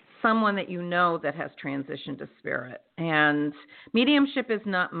 Someone that you know that has transitioned to spirit. And mediumship is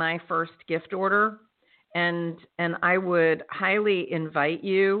not my first gift order. And I would highly invite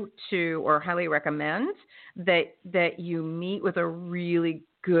you to, or highly recommend that you meet with a really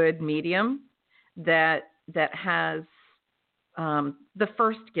good medium that has the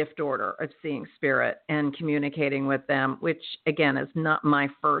first gift order of seeing spirit and communicating with them, which again is not my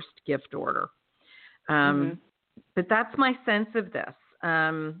first gift order. But that's my sense of this.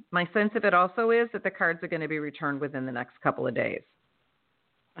 My sense of it also is that the cards are going to be returned within the next couple of days.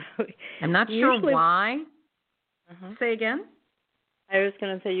 I'm not sure why. Say again? I was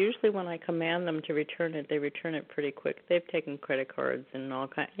going to say, usually when I command them to return it, they return it pretty quick. They've taken credit cards and all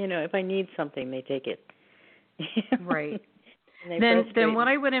kinds. If I need something, they take it. Right. Then what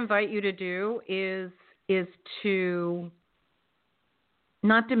I would invite you to do is to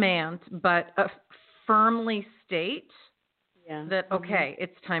not demand, but firmly state that, okay,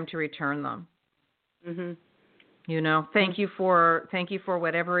 it's time to return them. Mhm. Thank you for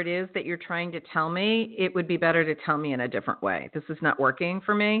whatever it is that you're trying to tell me. It would be better to tell me in a different way. This is not working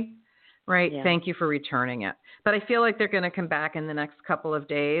for me, right? Yeah. Thank you for returning it. But I feel like they're going to come back in the next couple of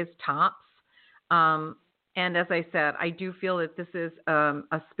days, tops. And as I said, I do feel that this is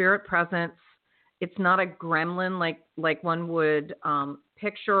a spirit presence. It's not a gremlin like one would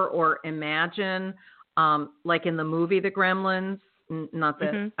picture or imagine, like in the movie The Gremlins. Not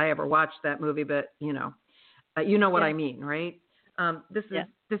that I ever watched that movie, but you know what I mean, right? This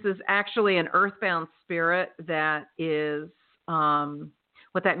is actually an earthbound spirit that is.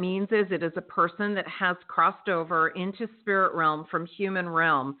 What that means is it is a person that has crossed over into spirit realm from human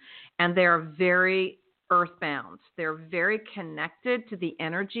realm, and they are very earthbound. They're very connected to the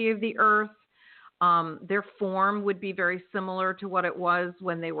energy of the earth. Their form would be very similar to what it was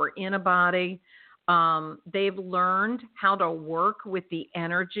when they were in a body. They've learned how to work with the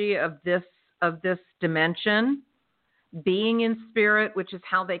energy of this dimension, being in spirit, which is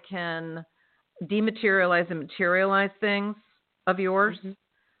how they can dematerialize and materialize things of yours.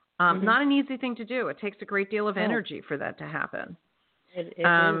 Not an easy thing to do. It takes a great deal of energy for that to happen. It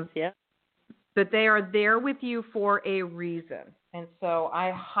is, yeah. But they are there with you for a reason. And so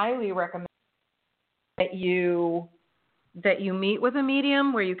I highly recommend that you meet with a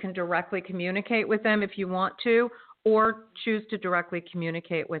medium where you can directly communicate with them if you want to, or choose to directly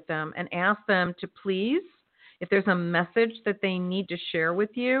communicate with them and ask them to please, if there's a message that they need to share with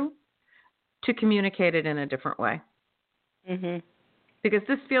you, to communicate it in a different way. Because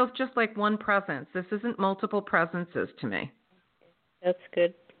this feels just like one presence. This isn't multiple presences to me. That's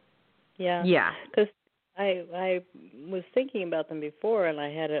good. Yeah. Yeah. Because I was thinking about them before, and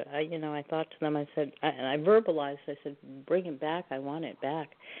I thought to them, I said, and I verbalized, I said, bring it back, I want it back.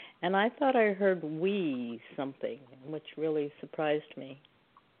 And I thought I heard we something, which really surprised me.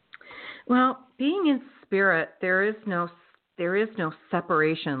 Well, being in spirit, there is no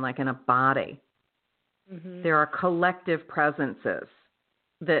separation like in a body. There are collective presences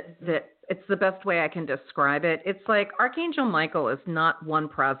that it's the best way I can describe it. It's like Archangel Michael is not one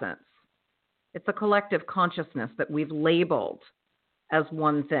presence. It's a collective consciousness that we've labeled as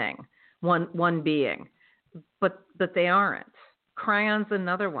one thing, one being, but they aren't. Crayon's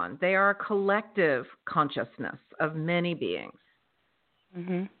another one. They are a collective consciousness of many beings,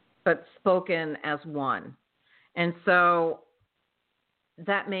 but spoken as one. And so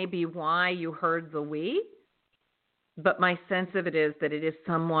that may be why you heard the we, but my sense of it is that it is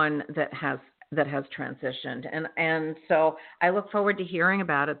someone that has transitioned. And so I look forward to hearing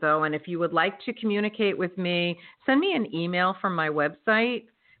about it, though. And if you would like to communicate with me, send me an email from my website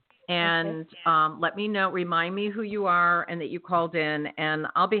and let me know, remind me who you are and that you called in, and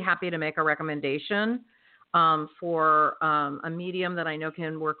I'll be happy to make a recommendation for a medium that I know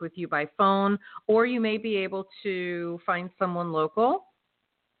can work with you by phone, or you may be able to find someone local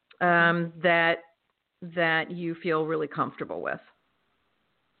that you feel really comfortable with.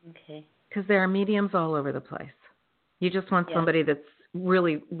 Okay. Because there are mediums all over the place. You just want somebody that's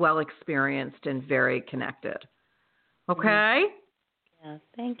really well experienced and very connected. Okay? Yeah,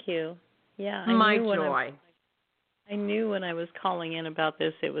 thank you. Yeah, My joy. I knew when I was calling in about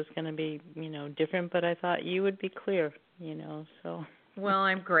this it was going to be, different, but I thought you would be clear, so. Well,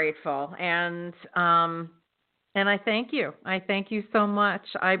 I'm grateful. And I thank you. I thank you so much.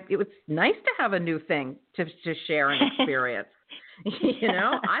 It was nice to have a new thing to share and experience.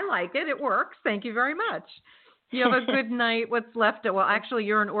 I like it. It works. Thank you very much. You have a good night. What's left? Well, actually,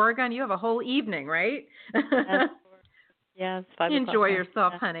 you're in Oregon. You have a whole evening, right? Yeah, it's 5 o'clock. Enjoy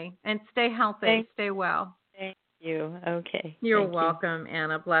yourself, honey, and stay healthy. Stay well. Thank you. Okay. You're welcome,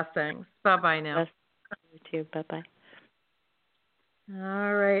 Anna. Blessings. Bye-bye now. Blessings. You too. Bye-bye.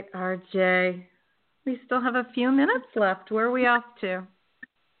 All right, RJ. We still have a few minutes left. Where are we off to?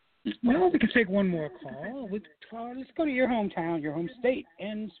 Well, we can take one more call. Let's go to your hometown, your home state,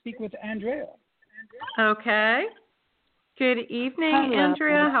 and speak with Andrea. Okay. Good evening, Hello.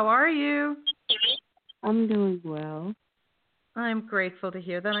 Andrea. How are you? I'm doing well. I'm grateful to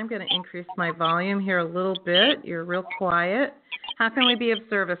hear that. I'm going to increase my volume here a little bit. You're real quiet. How can we be of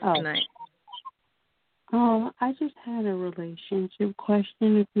service tonight? I just had a relationship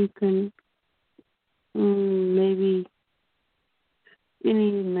question. If you can, maybe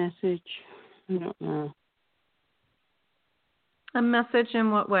any message. I don't know. A message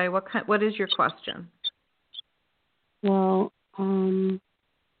in what way? What is your question? Well, I'm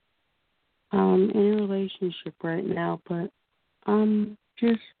in a relationship right now, but I'm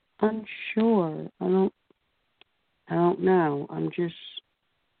just unsure. I don't know. I'm just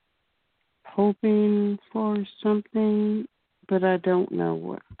hoping for something, but I don't know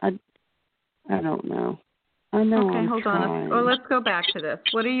what. I don't know. I know Okay, I'm hold trying. on. Let's go back to this.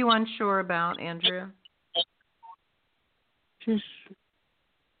 What are you unsure about, Andrea? Just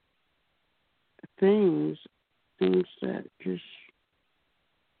things that just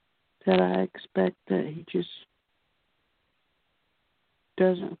that I expect that he just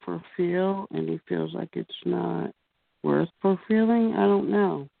doesn't fulfill, and he feels like it's not worth fulfilling. I don't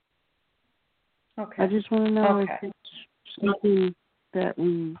know. Okay. I just want to know if it's something that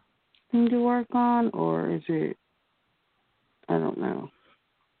we need to work on, or is it, I don't know.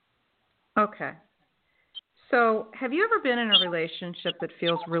 Okay. So, have you ever been in a relationship that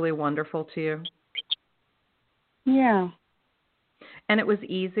feels really wonderful to you? Yeah. And it was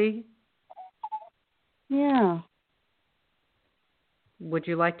easy? Yeah. Would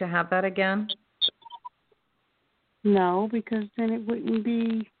you like to have that again? No, because then it wouldn't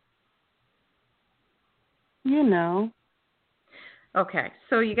be, you know. Okay,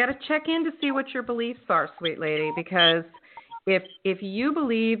 so you got to check in to see what your beliefs are, sweet lady, because if you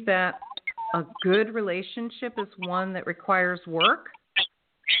believe that a good relationship is one that requires work,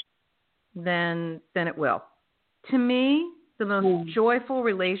 then it will. To me, the most joyful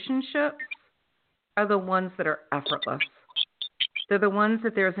relationships are the ones that are effortless. They're the ones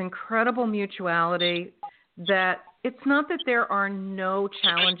that there's incredible mutuality, that it's not that there are no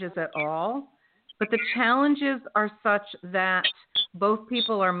challenges at all, but the challenges are such that both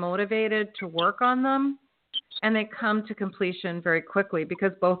people are motivated to work on them, and they come to completion very quickly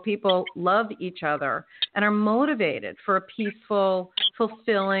because both people love each other and are motivated for a peaceful,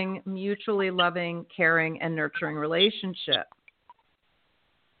 fulfilling, mutually loving, caring, and nurturing relationship.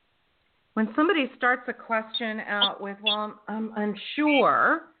 When somebody starts a question out with, well, I'm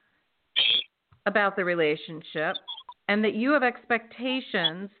unsure about the relationship, and that you have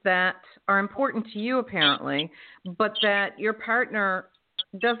expectations that are important to you apparently, but that your partner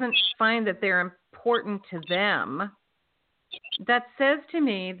doesn't find that they're important to them, that says to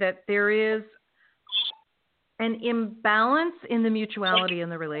me that there is an imbalance in the mutuality in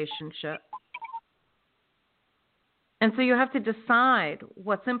the relationship. And so you have to decide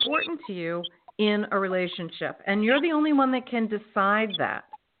what's important to you in a relationship. And you're the only one that can decide that.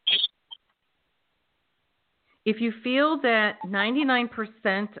 If you feel that 99%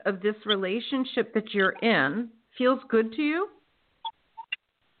 of this relationship that you're in feels good to you,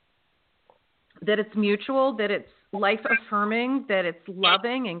 that it's mutual, that it's life-affirming, that it's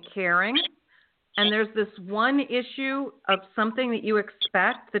loving and caring, and there's this one issue of something that you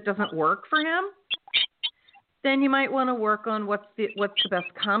expect that doesn't work for him, then you might want to work on what's the best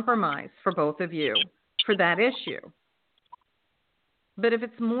compromise for both of you for that issue. But if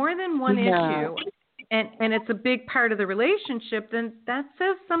it's more than one issue and it's a big part of the relationship, then that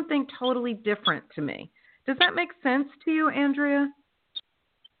says something totally different to me. Does that make sense to you, Andrea?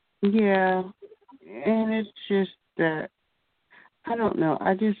 Yeah, and it's just that I don't know.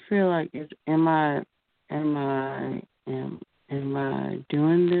 I just feel like am I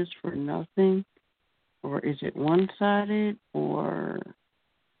doing this for nothing? Or is it one-sided, or...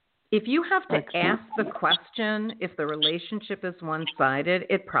 If you have to ask the question if the relationship is one-sided,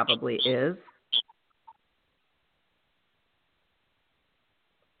 it probably is.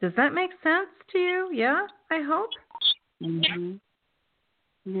 Does that make sense to you? Yeah, I hope. Mm-hmm.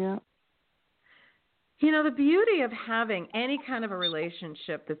 Yeah. You know, the beauty of having any kind of a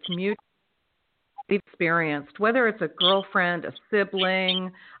relationship that's mutually experienced, whether it's a girlfriend, a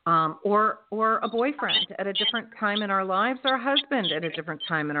sibling, or a boyfriend at a different time in our lives, or a husband at a different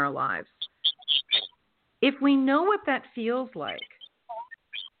time in our lives. If we know what that feels like,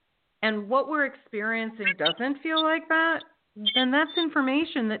 and what we're experiencing doesn't feel like that, then that's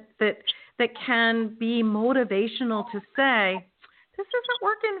information that can be motivational to say, this isn't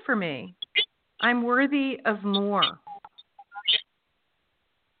working for me. I'm worthy of more.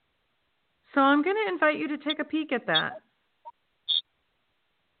 So I'm going to invite you to take a peek at that.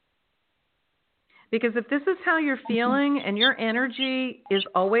 Because if this is how you're feeling and your energy is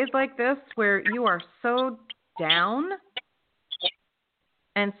always like this, where you are so down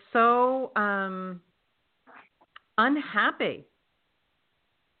and so unhappy,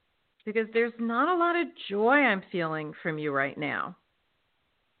 because there's not a lot of joy I'm feeling from you right now,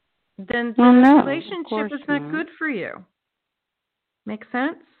 then the relationship is not good for you. Make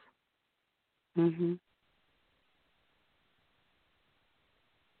sense? Mm-hmm.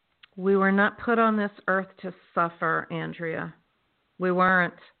 We were not put on this earth to suffer, Andrea. We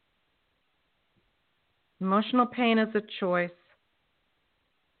weren't. Emotional pain is a choice.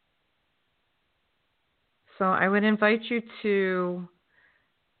 So I would invite you to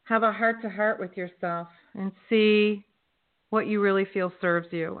have a heart-to-heart with yourself and see what you really feel serves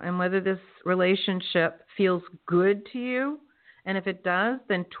you and whether this relationship feels good to you. And if it does,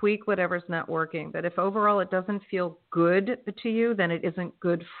 then tweak whatever's not working. But if overall it doesn't feel good to you, then it isn't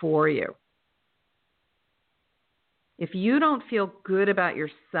good for you. If you don't feel good about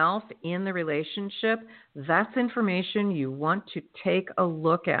yourself in the relationship, that's information you want to take a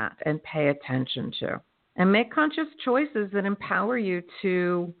look at and pay attention to. And make conscious choices that empower you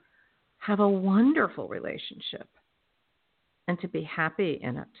to have a wonderful relationship and to be happy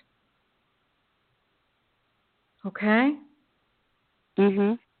in it. Okay?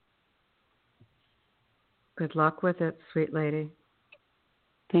 Mhm. Good luck with it, sweet lady.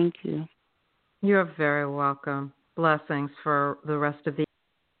 Thank you. You're very welcome. Blessings for the rest of the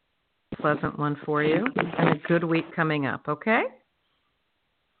pleasant one for you and a good week coming up, okay?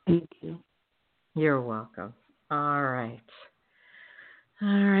 Thank you. You're welcome. All right.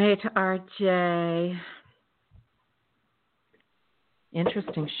 All right, RJ.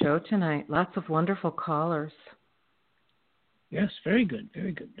 Interesting show tonight. Lots of wonderful callers. Yes, very good,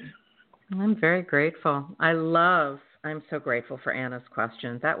 very good. I'm very grateful. I'm so grateful for Anna's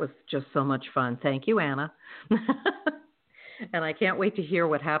question. That was just so much fun. Thank you, Anna. And I can't wait to hear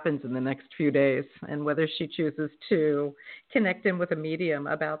what happens in the next few days and whether she chooses to connect in with a medium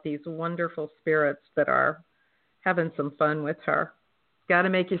about these wonderful spirits that are having some fun with her. Got to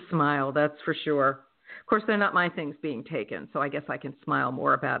make you smile, that's for sure. Of course, they're not my things being taken, so I guess I can smile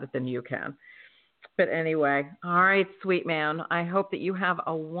more about it than you can. But anyway, all right, sweet man. I hope that you have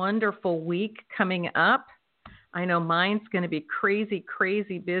a wonderful week coming up. I know mine's going to be crazy,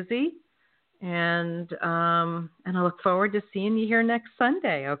 crazy busy. And I look forward to seeing you here next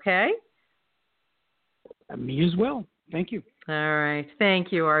Sunday, okay? Me as well. Thank you. All right.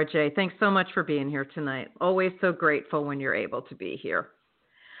 Thank you, RJ. Thanks so much for being here tonight. Always so grateful when you're able to be here.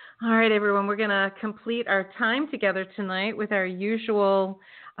 All right, everyone. We're going to complete our time together tonight with our usual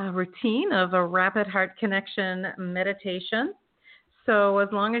routine of a rapid heart connection meditation. So as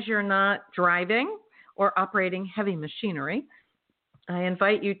long as you're not driving or operating heavy machinery, I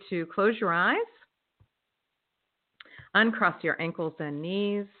invite you to close your eyes, uncross your ankles and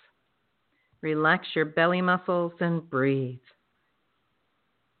knees, relax your belly muscles, and breathe.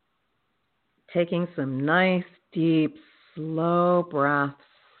 Taking some nice, deep, slow breaths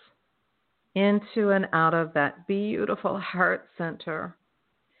into and out of that beautiful heart center,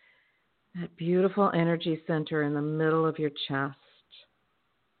 that beautiful energy center in the middle of your chest,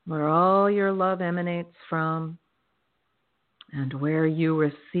 where all your love emanates from and where you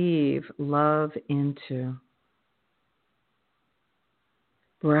receive love into.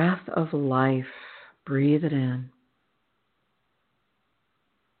 Breath of life. Breathe it in.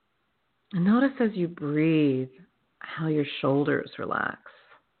 And notice as you breathe how your shoulders relax,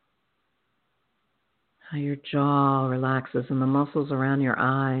 how your jaw relaxes and the muscles around your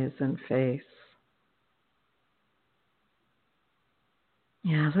eyes and face.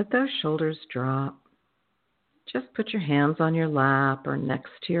 Yeah, let those shoulders drop. Just put your hands on your lap or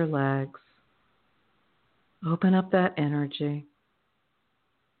next to your legs. Open up that energy.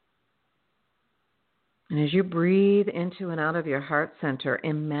 And as you breathe into and out of your heart center,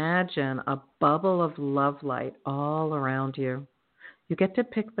 imagine a bubble of love light all around you. You get to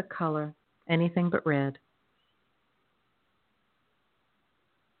pick the color, anything but red.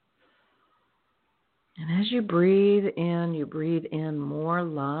 And as you breathe in more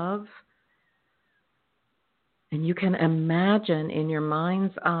love. And you can imagine in your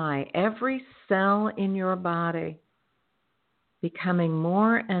mind's eye every cell in your body becoming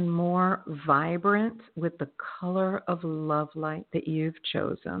more and more vibrant with the color of love light that you've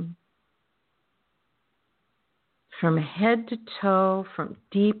chosen. From head to toe, from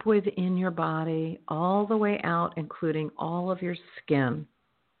deep within your body, all the way out, including all of your skin,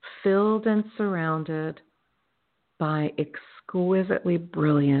 filled and surrounded by exquisitely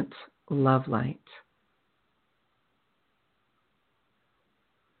brilliant love light.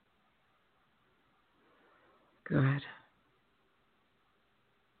 Good.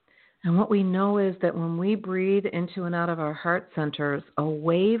 And what we know is that when we breathe into and out of our heart centers, a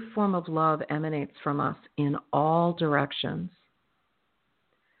waveform of love emanates from us in all directions.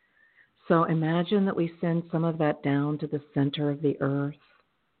 So imagine that we send some of that down to the center of the earth.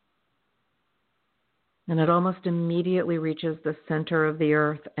 And it almost immediately reaches the center of the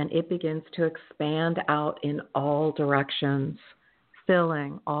earth and it begins to expand out in all directions,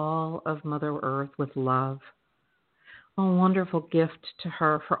 filling all of Mother Earth with love. A wonderful gift to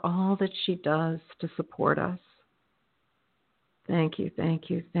her for all that she does to support us. Thank you, thank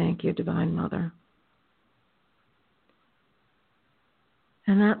you, thank you, Divine Mother.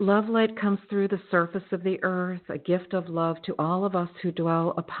 And that love light comes through the surface of the earth, a gift of love to all of us who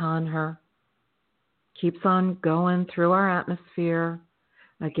dwell upon her. Keeps on going through our atmosphere,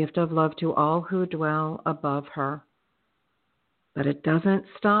 a gift of love to all who dwell above her. But it doesn't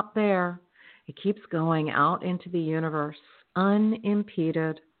stop there. It keeps going out into the universe,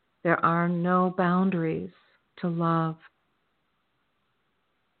 unimpeded. There are no boundaries to love.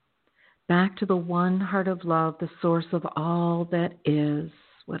 Back to the one heart of love, the source of all that is,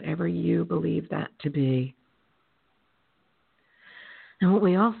 whatever you believe that to be. And what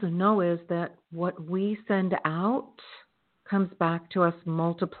we also know is that what we send out comes back to us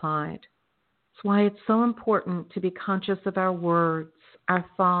multiplied. That's why it's so important to be conscious of our words, our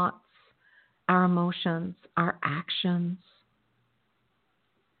thoughts, our emotions, our actions.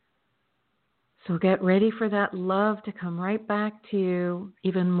 So get ready for that love to come right back to you,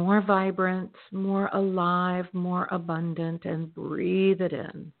 even more vibrant, more alive, more abundant, and breathe it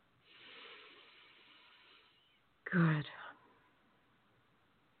in. Good.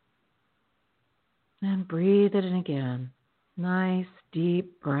 And breathe it in again. Nice,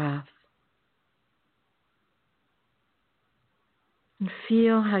 deep breath. And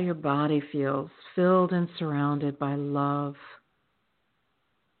feel how your body feels, filled and surrounded by love.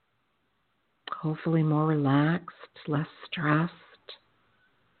 Hopefully more relaxed, less stressed,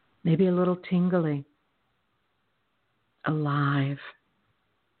 maybe a little tingly, alive.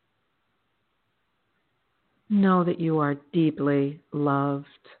 Know that you are deeply loved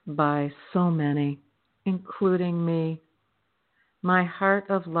by so many, including me. My heart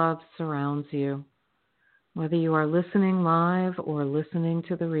of love surrounds you. Whether you are listening live or listening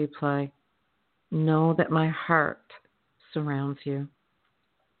to the replay, know that my heart surrounds you.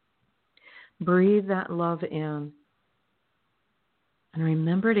 Breathe that love in. And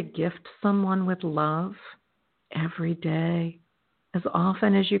remember to gift someone with love every day, as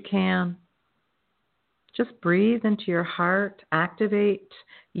often as you can. Just breathe into your heart, activate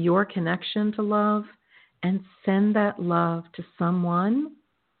your connection to love, and send that love to someone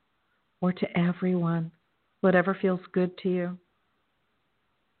or to everyone, whatever feels good to you.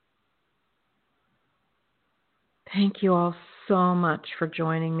 Thank you all so much for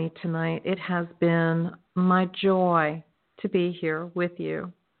joining me tonight. It has been my joy to be here with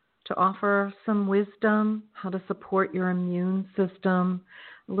you, to offer some wisdom, how to support your immune system,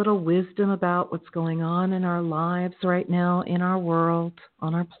 a little wisdom about what's going on in our lives right now, in our world,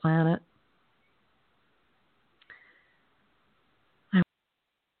 on our planet. A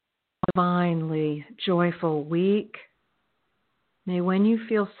divinely joyful week. May when you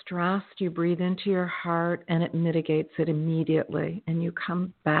feel stressed, you breathe into your heart and it mitigates it immediately. And you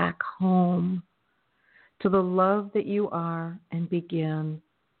come back home to the love that you are and begin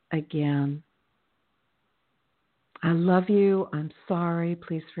again. I love you. I'm sorry.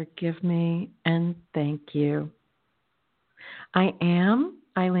 Please forgive me. And thank you. I am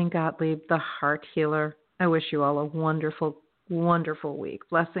Ilene Gottlieb, the Heart Healer. I wish you all a wonderful, wonderful week.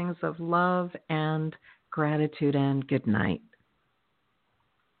 Blessings of love and gratitude, and good night.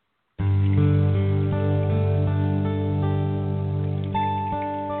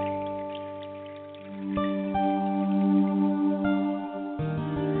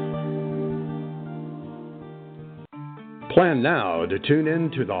 Plan now to tune in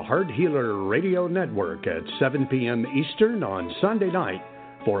to the Heart Healer Radio Network at 7 p.m. Eastern on Sunday night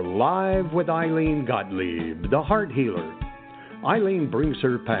for Live with Ilene Gottlieb, the Heart Healer. Ilene brings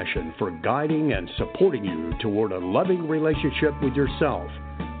her passion for guiding and supporting you toward a loving relationship with yourself,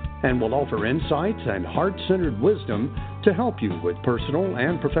 and will offer insights and heart-centered wisdom to help you with personal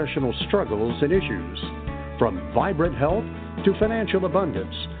and professional struggles and issues. From vibrant health to financial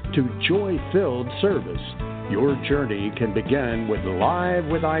abundance to joy-filled service, your journey can begin with Live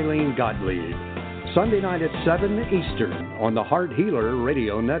with Ilene Gottlieb, Sunday night at 7 Eastern on the Heart Healer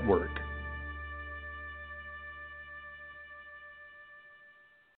Radio Network.